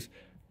 Series.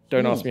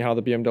 Don't ask me how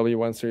the BMW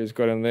 1 Series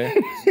got in there.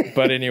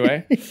 But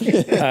anyway.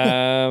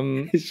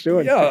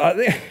 Sure. Yeah, I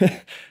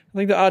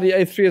think the Audi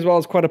A3 as well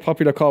is quite a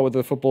popular car with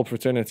the football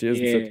fraternity,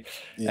 isn't it?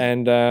 Yeah.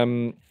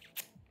 And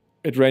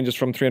it ranges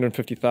from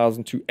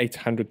 350,000 to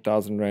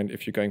 800,000 Rand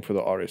if you're going for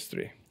the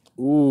RS3.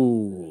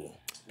 Ooh.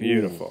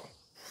 Beautiful.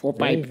 4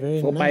 pipe.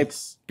 Very 4 nice.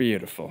 pipes.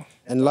 Beautiful.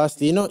 And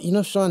lastly, you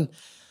know, Sean,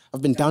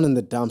 I've been down in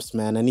the dumps,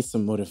 man. I need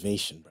some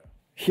motivation, bro.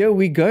 Here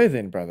we go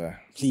then,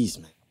 brother. Please,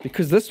 man.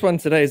 Because this one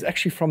today is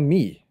actually from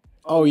me.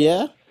 Oh,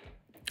 yeah?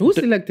 Who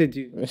selected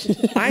you?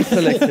 I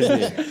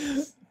selected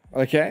you.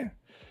 Okay?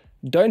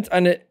 Don't,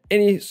 under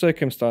any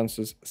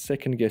circumstances,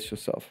 second guess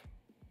yourself.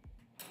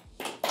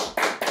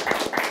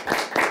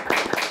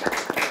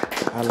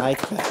 I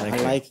like that. I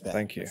like that.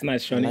 Thank you. It's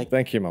nice, Shawnee.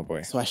 Thank you, my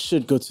boy. So I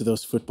should go to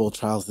those football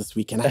trials this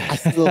weekend. I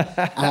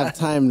have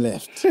time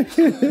left.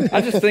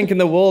 I just think in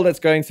the world that's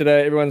going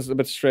today, everyone's a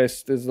bit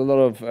stressed. There's a lot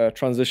of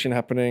transition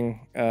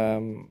happening.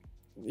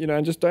 You know,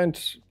 and just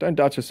don't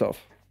doubt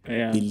yourself.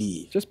 Yeah.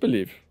 Believe. Just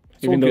believe.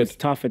 It's Even all though good. it's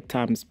tough at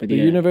times, but The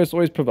universe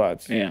always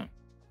provides. Yeah.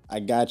 I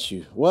got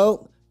you.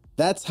 Well,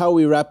 that's how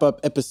we wrap up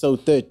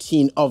episode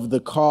 13 of the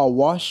Car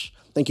Wash.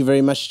 Thank you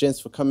very much, gents,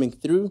 for coming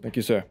through. Thank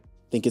you, sir.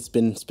 I think it's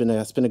been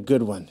a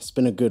good one. It's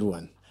been a good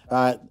one.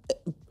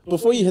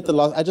 Before you hit the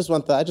last, I just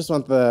want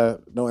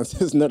the no one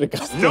says no to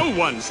Gaston. No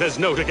one says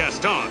no to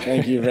Gaston.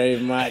 Thank you very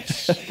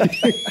much.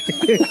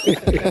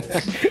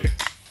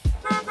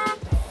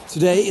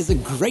 Today is a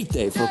great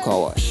day for a car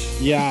wash.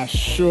 Yeah,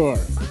 sure.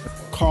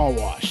 Car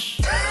wash.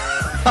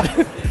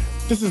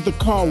 This is the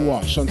Car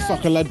Wash on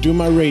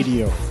Laduma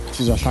Radio.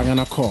 This is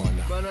Hlangana Corner.